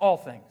 All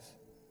things.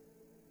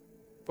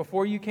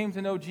 Before you came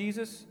to know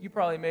Jesus, you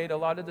probably made a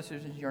lot of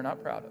decisions you're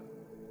not proud of.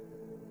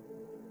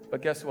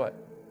 But guess what?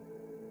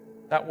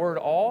 That word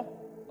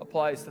all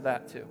applies to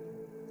that too.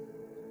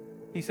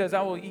 He says,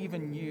 I will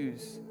even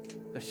use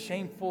the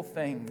shameful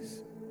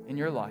things in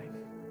your life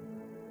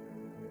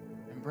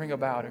and bring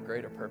about a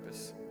greater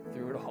purpose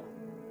through it all.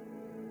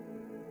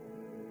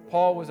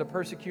 Paul was a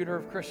persecutor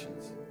of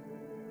Christians,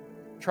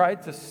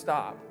 tried to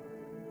stop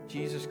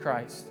Jesus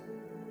Christ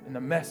and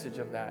the message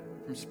of that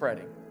from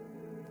spreading.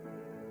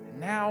 And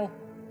now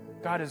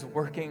God is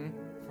working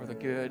for the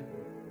good,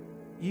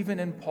 even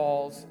in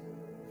Paul's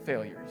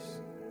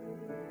failures.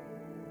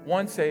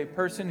 Once a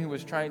person who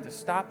was trying to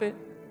stop it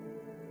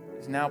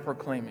is now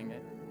proclaiming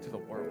it to the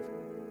world.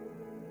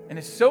 And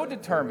is so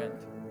determined,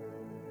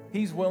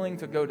 he's willing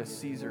to go to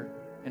Caesar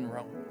in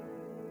Rome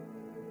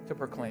to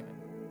proclaim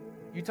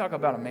it. You talk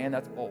about a man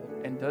that's bold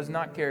and does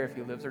not care if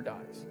he lives or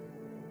dies.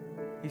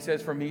 He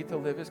says, for me to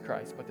live is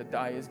Christ, but to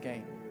die is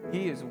gain.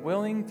 He is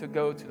willing to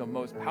go to the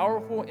most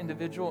powerful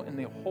individual in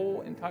the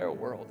whole entire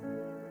world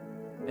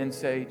and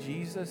say,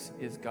 Jesus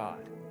is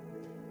God.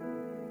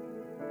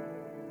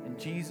 And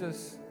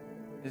Jesus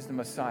is the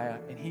Messiah,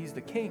 and he's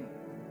the King.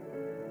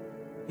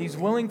 He's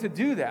willing to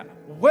do that.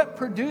 What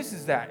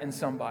produces that in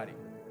somebody?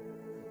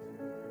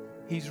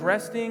 He's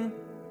resting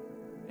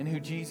in who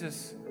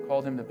Jesus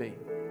called him to be.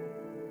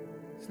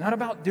 It's not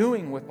about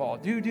doing with Paul.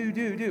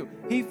 Do.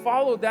 He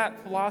followed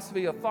that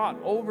philosophy of thought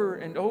over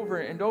and over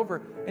and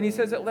over. And he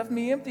says, it left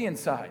me empty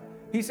inside.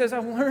 He says,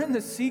 I've learned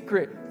the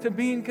secret to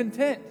being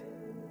content.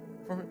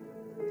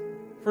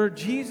 For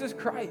Jesus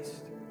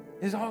Christ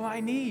is all I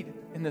need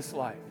in this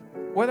life.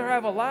 Whether I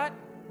have a lot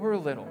or a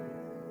little,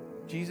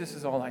 Jesus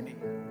is all I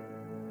need.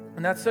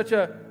 And that's such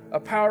a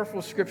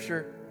powerful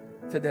scripture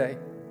today,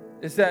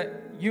 is that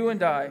you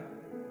and I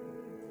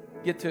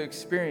get to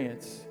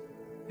experience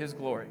his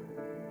glory.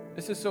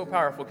 This is so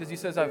powerful because he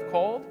says, I've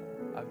called,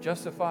 I've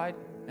justified,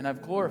 and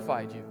I've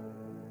glorified you.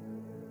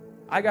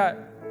 I got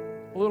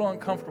a little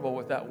uncomfortable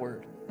with that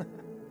word,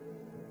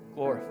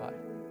 glorified.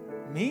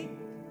 Me?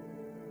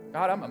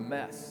 God, I'm a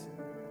mess.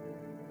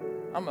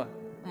 I'm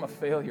a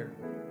failure.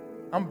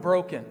 I'm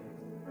broken.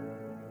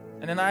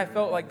 And then I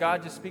felt like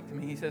God just speak to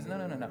me. He says,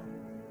 no.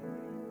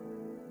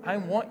 I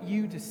want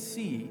you to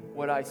see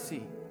what I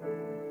see.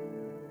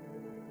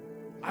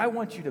 I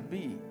want you to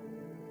be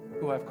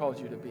who I've called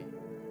you to be.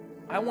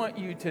 I want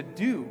you to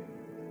do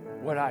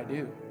what I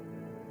do.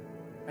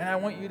 And I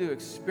want you to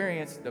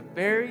experience the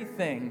very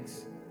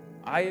things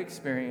I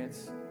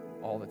experience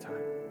all the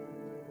time.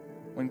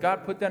 When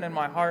God put that in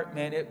my heart,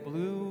 man, it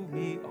blew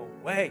me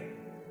away.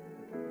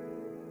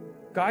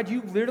 God,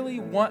 you literally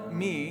want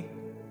me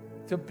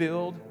to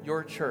build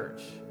your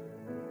church.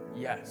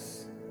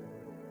 Yes.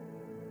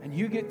 And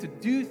you get to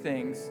do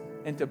things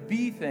and to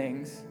be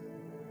things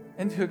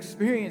and to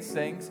experience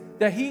things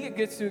that he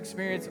gets to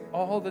experience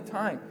all the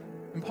time.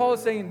 And Paul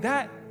is saying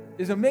that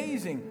is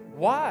amazing.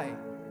 Why?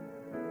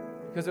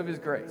 Because of his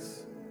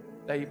grace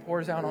that he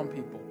pours out on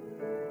people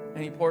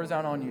and he pours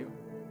out on you.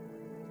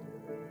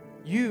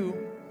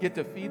 You get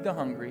to feed the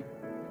hungry.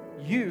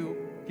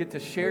 You get to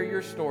share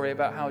your story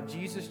about how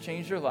Jesus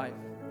changed your life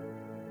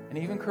and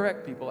even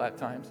correct people at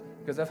times.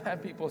 Because I've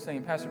had people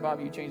saying, Pastor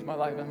Bobby, you changed my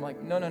life. And I'm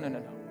like, no.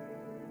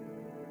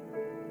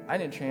 I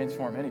didn't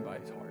transform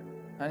anybody's heart.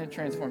 I didn't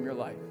transform your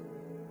life.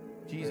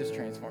 Jesus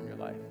transformed your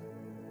life.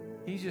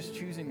 He's just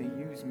choosing to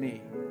use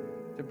me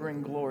to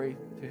bring glory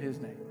to his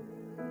name.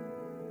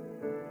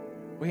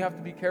 We have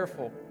to be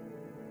careful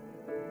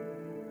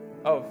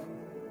of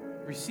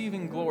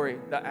receiving glory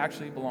that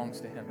actually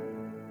belongs to him.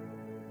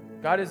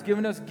 God has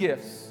given us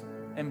gifts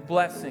and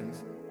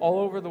blessings all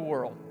over the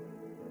world.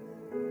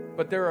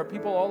 But there are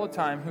people all the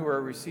time who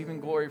are receiving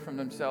glory from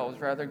themselves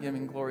rather than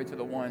giving glory to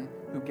the one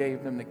who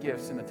gave them the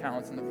gifts and the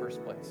talents in the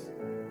first place.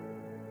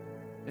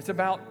 It's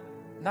about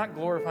not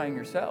glorifying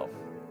yourself.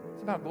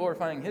 It's about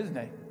glorifying his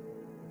name.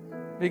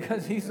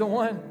 Because he's the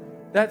one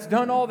that's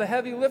done all the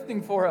heavy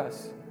lifting for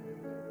us.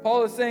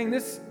 Paul is saying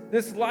this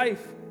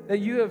life that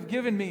you have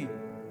given me,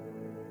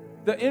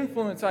 the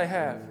influence I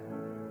have,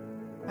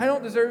 I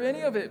don't deserve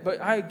any of it,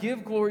 but I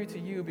give glory to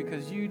you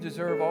because you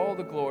deserve all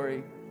the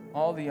glory,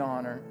 all the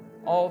honor,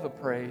 all the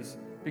praise,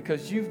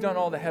 because you've done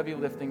all the heavy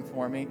lifting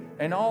for me,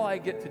 and all I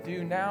get to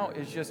do now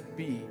is just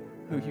be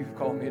who you've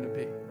called me to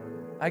be.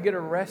 I get to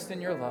rest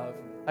in your love.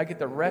 I get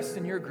to rest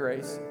in your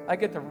grace. I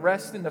get to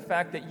rest in the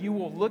fact that you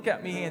will look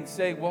at me and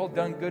say, well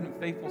done, good and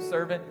faithful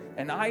servant,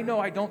 and I know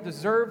I don't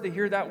deserve to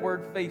hear that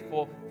word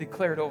faithful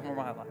declared over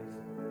my life.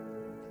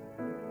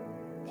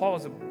 Paul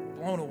is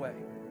blown away.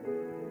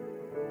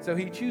 So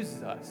he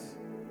chooses us.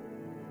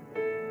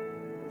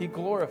 He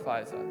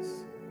glorifies us.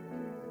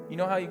 You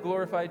know how he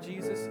glorified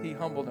Jesus? He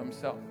humbled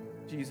himself.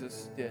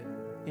 Jesus did.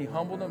 He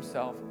humbled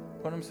himself,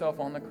 put himself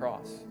on the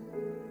cross.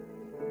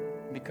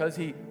 Because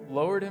he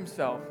lowered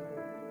himself,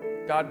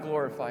 God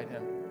glorified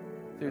him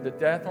through the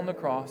death on the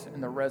cross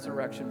and the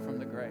resurrection from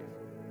the grave.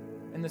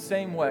 In the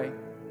same way,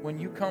 when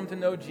you come to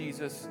know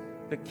Jesus,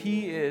 the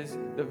key is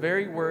the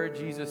very word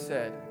Jesus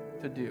said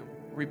to do: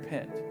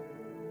 repent.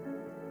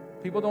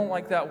 People don't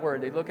like that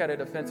word. They look at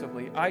it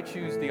offensively. I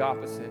choose the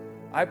opposite.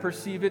 I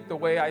perceive it the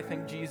way I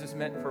think Jesus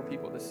meant for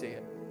people to see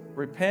it.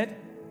 Repent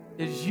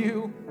is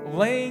you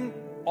laying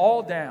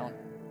all down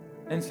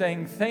and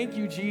saying, thank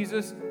you,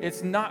 Jesus.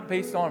 It's not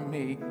based on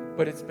me,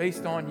 but it's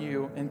based on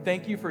you. And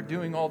thank you for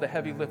doing all the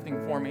heavy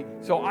lifting for me.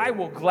 So I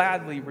will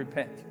gladly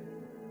repent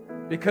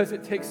because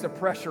it takes the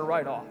pressure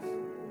right off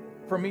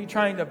for me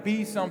trying to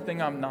be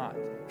something I'm not,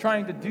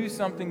 trying to do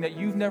something that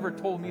you've never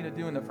told me to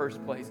do in the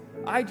first place.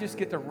 I just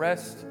get to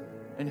rest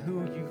in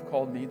who you've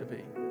called me to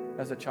be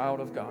as a child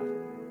of God,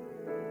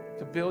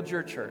 to build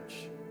your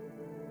church,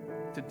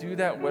 to do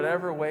that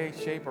whatever way,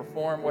 shape, or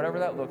form, whatever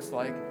that looks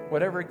like,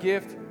 whatever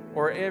gift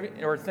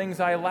or things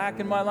I lack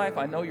in my life.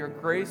 I know your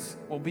grace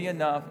will be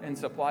enough and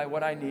supply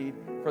what I need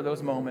for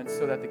those moments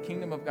so that the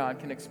kingdom of God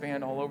can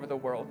expand all over the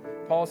world.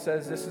 Paul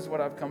says, this is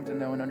what I've come to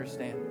know and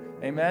understand.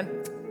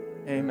 Amen?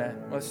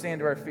 Amen. Let's stand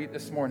to our feet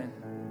this morning.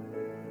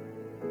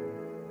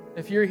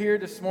 If you're here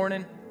this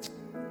morning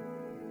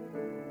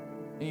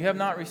and you have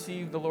not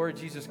received the Lord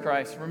Jesus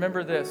Christ,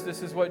 remember this.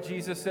 This is what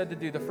Jesus said to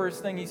do. The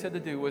first thing he said to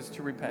do was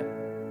to repent.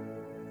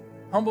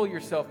 Humble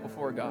yourself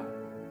before God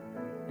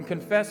and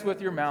confess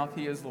with your mouth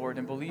he is Lord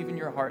and believe in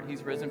your heart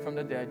he's risen from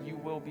the dead. You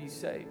will be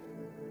saved.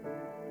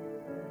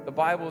 The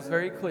Bible is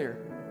very clear.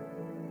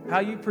 How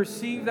you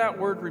perceive that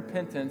word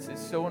repentance is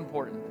so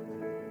important.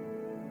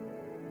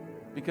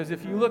 Because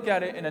if you look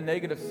at it in a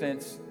negative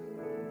sense,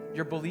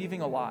 you're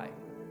believing a lie.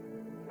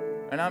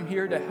 And I'm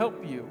here to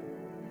help you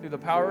through the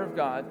power of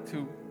God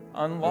to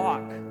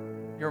unlock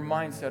your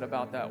mindset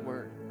about that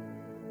word.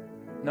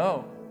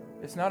 No,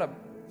 it's not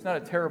a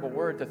terrible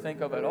word to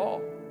think of at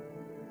all.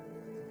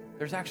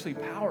 There's actually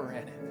power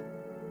in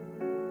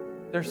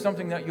it. There's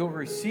something that you'll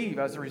receive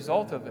as a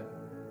result of it.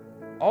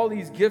 All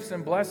these gifts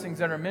and blessings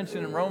that are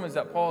mentioned in Romans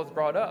that Paul has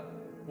brought up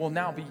will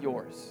now be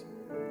yours.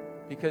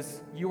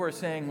 Because you are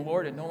saying,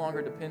 Lord, it no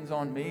longer depends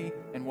on me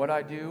and what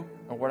I do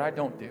or what I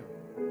don't do.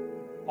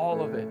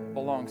 All of it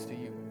belongs to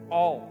you.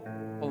 All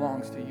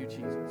belongs to you,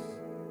 Jesus.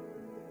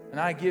 And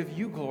I give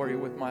you glory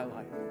with my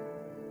life.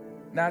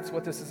 And that's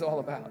what this is all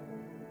about.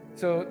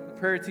 So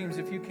prayer teams,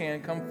 if you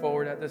can, come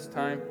forward at this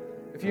time.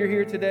 If you're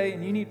here today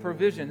and you need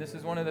provision, this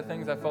is one of the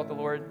things I felt the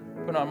Lord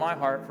put on my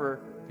heart for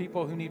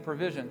people who need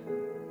provision.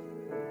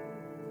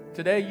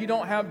 Today, you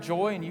don't have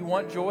joy and you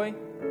want joy,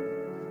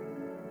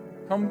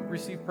 come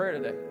receive prayer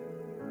today.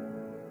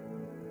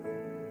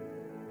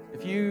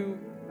 If you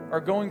are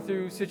going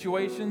through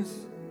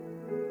situations,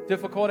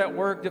 difficult at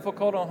work,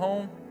 difficult at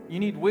home, you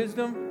need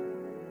wisdom,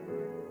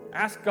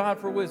 ask God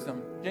for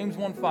wisdom. James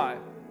 1:5,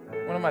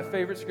 one of my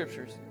favorite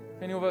scriptures.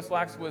 If any of us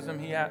lacks wisdom,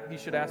 he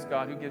should ask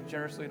God, who gives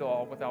generously to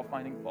all without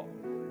finding fault.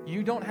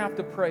 You don't have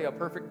to pray a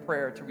perfect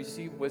prayer to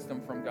receive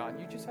wisdom from God.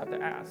 You just have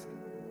to ask.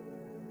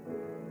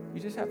 You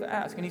just have to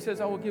ask. And he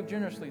says, I will give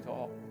generously to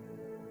all.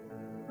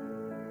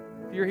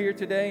 If you're here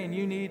today and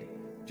you need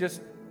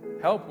just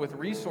help with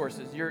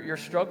resources, you're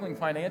struggling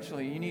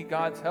financially, you need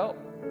God's help,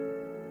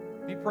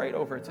 be prayed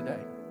over today.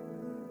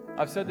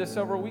 I've said this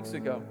several weeks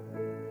ago.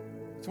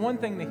 It's one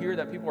thing to hear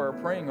that people are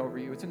praying over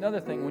you. It's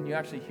another thing when you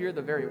actually hear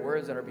the very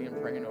words that are being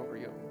prayed over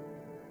you.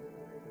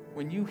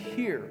 When you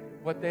hear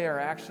what they are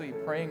actually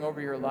praying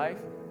over your life,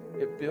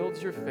 it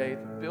builds your faith,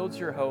 builds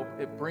your hope,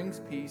 it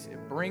brings peace,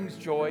 it brings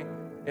joy.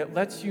 It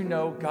lets you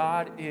know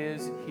God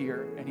is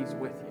here and he's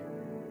with you.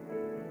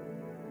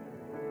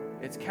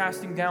 It's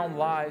casting down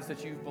lies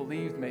that you've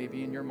believed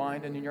maybe in your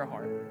mind and in your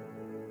heart.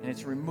 And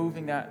it's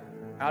removing that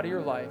out of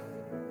your life.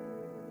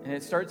 And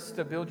it starts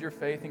to build your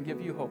faith and give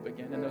you hope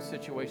again in those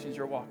situations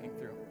you're walking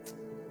through.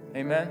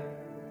 Amen.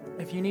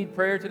 If you need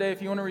prayer today,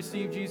 if you want to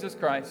receive Jesus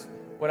Christ,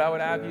 what I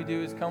would have you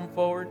do is come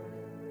forward.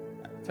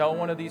 Tell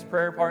one of these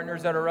prayer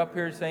partners that are up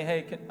here saying,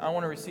 hey, I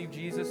want to receive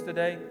Jesus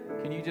today.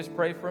 Can you just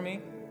pray for me?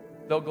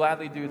 They'll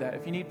gladly do that.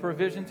 If you need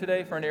provision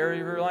today for an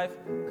area of your life,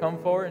 come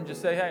forward and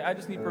just say, hey, I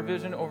just need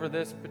provision over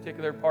this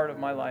particular part of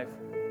my life.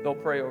 They'll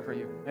pray over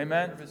you.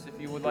 Amen? If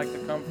you would like to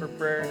come for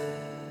prayer,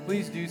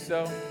 please do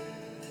so.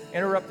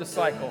 Interrupt the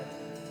cycle.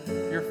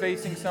 If you're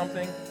facing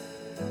something,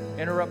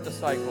 interrupt the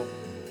cycle.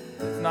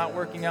 It's not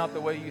working out the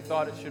way you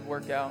thought it should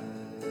work out.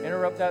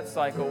 Interrupt that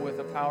cycle with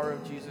the power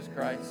of Jesus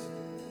Christ.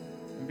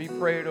 And be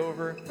prayed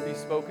over, be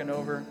spoken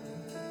over,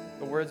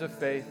 the words of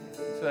faith,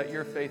 so that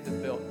your faith is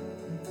built.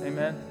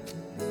 Amen?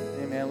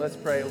 Amen. Let's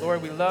pray.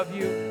 Lord, we love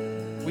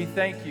you. We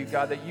thank you,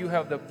 God, that you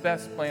have the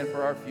best plan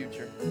for our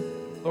future.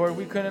 Lord,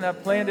 we couldn't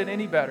have planned it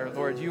any better.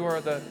 Lord, you are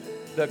the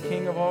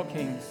King of all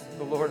kings,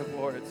 the Lord of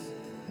lords.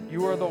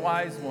 You are the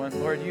wise one.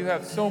 Lord, you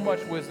have so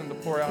much wisdom to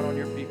pour out on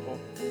your people.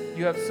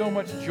 You have so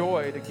much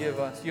joy to give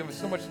us. You have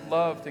so much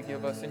love to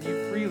give us, and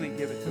you freely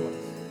give it to us.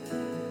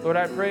 Lord,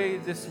 I pray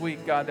this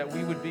week, God, that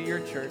we would be your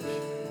church.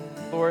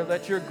 Lord,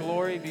 let your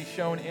glory be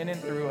shown in and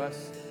through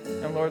us.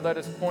 And Lord, let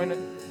us point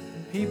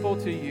people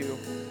to you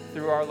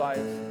through our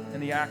lives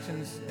and the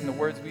actions and the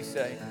words we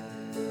say.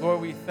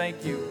 Lord, we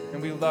thank you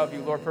and we love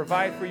you. Lord,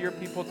 provide for your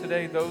people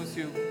today, those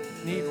who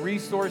need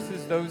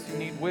resources, those who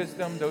need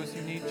wisdom, those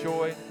who need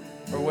joy,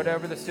 or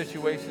whatever the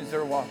situations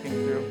they're walking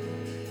through.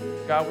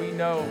 God, we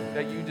know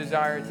that you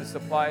desire to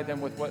supply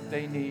them with what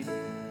they need,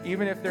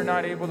 even if they're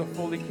not able to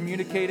fully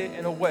communicate it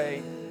in a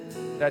way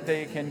that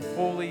they can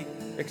fully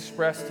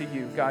express to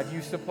you. God,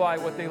 you supply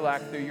what they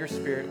lack through your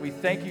Spirit. We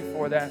thank you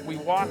for that. We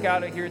walk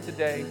out of here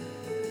today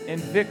in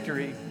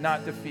victory,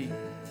 not defeat.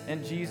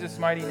 In Jesus'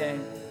 mighty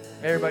name,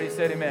 everybody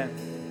said amen.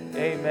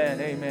 Amen,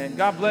 amen.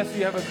 God bless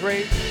you. Have a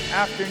great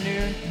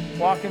afternoon.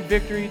 Walk in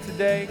victory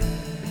today.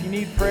 If you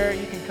need prayer,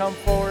 you can come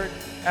forward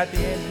at the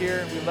end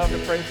here. We'd love to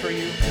pray for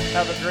you.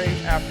 Have a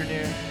great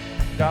afternoon.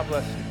 God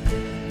bless you.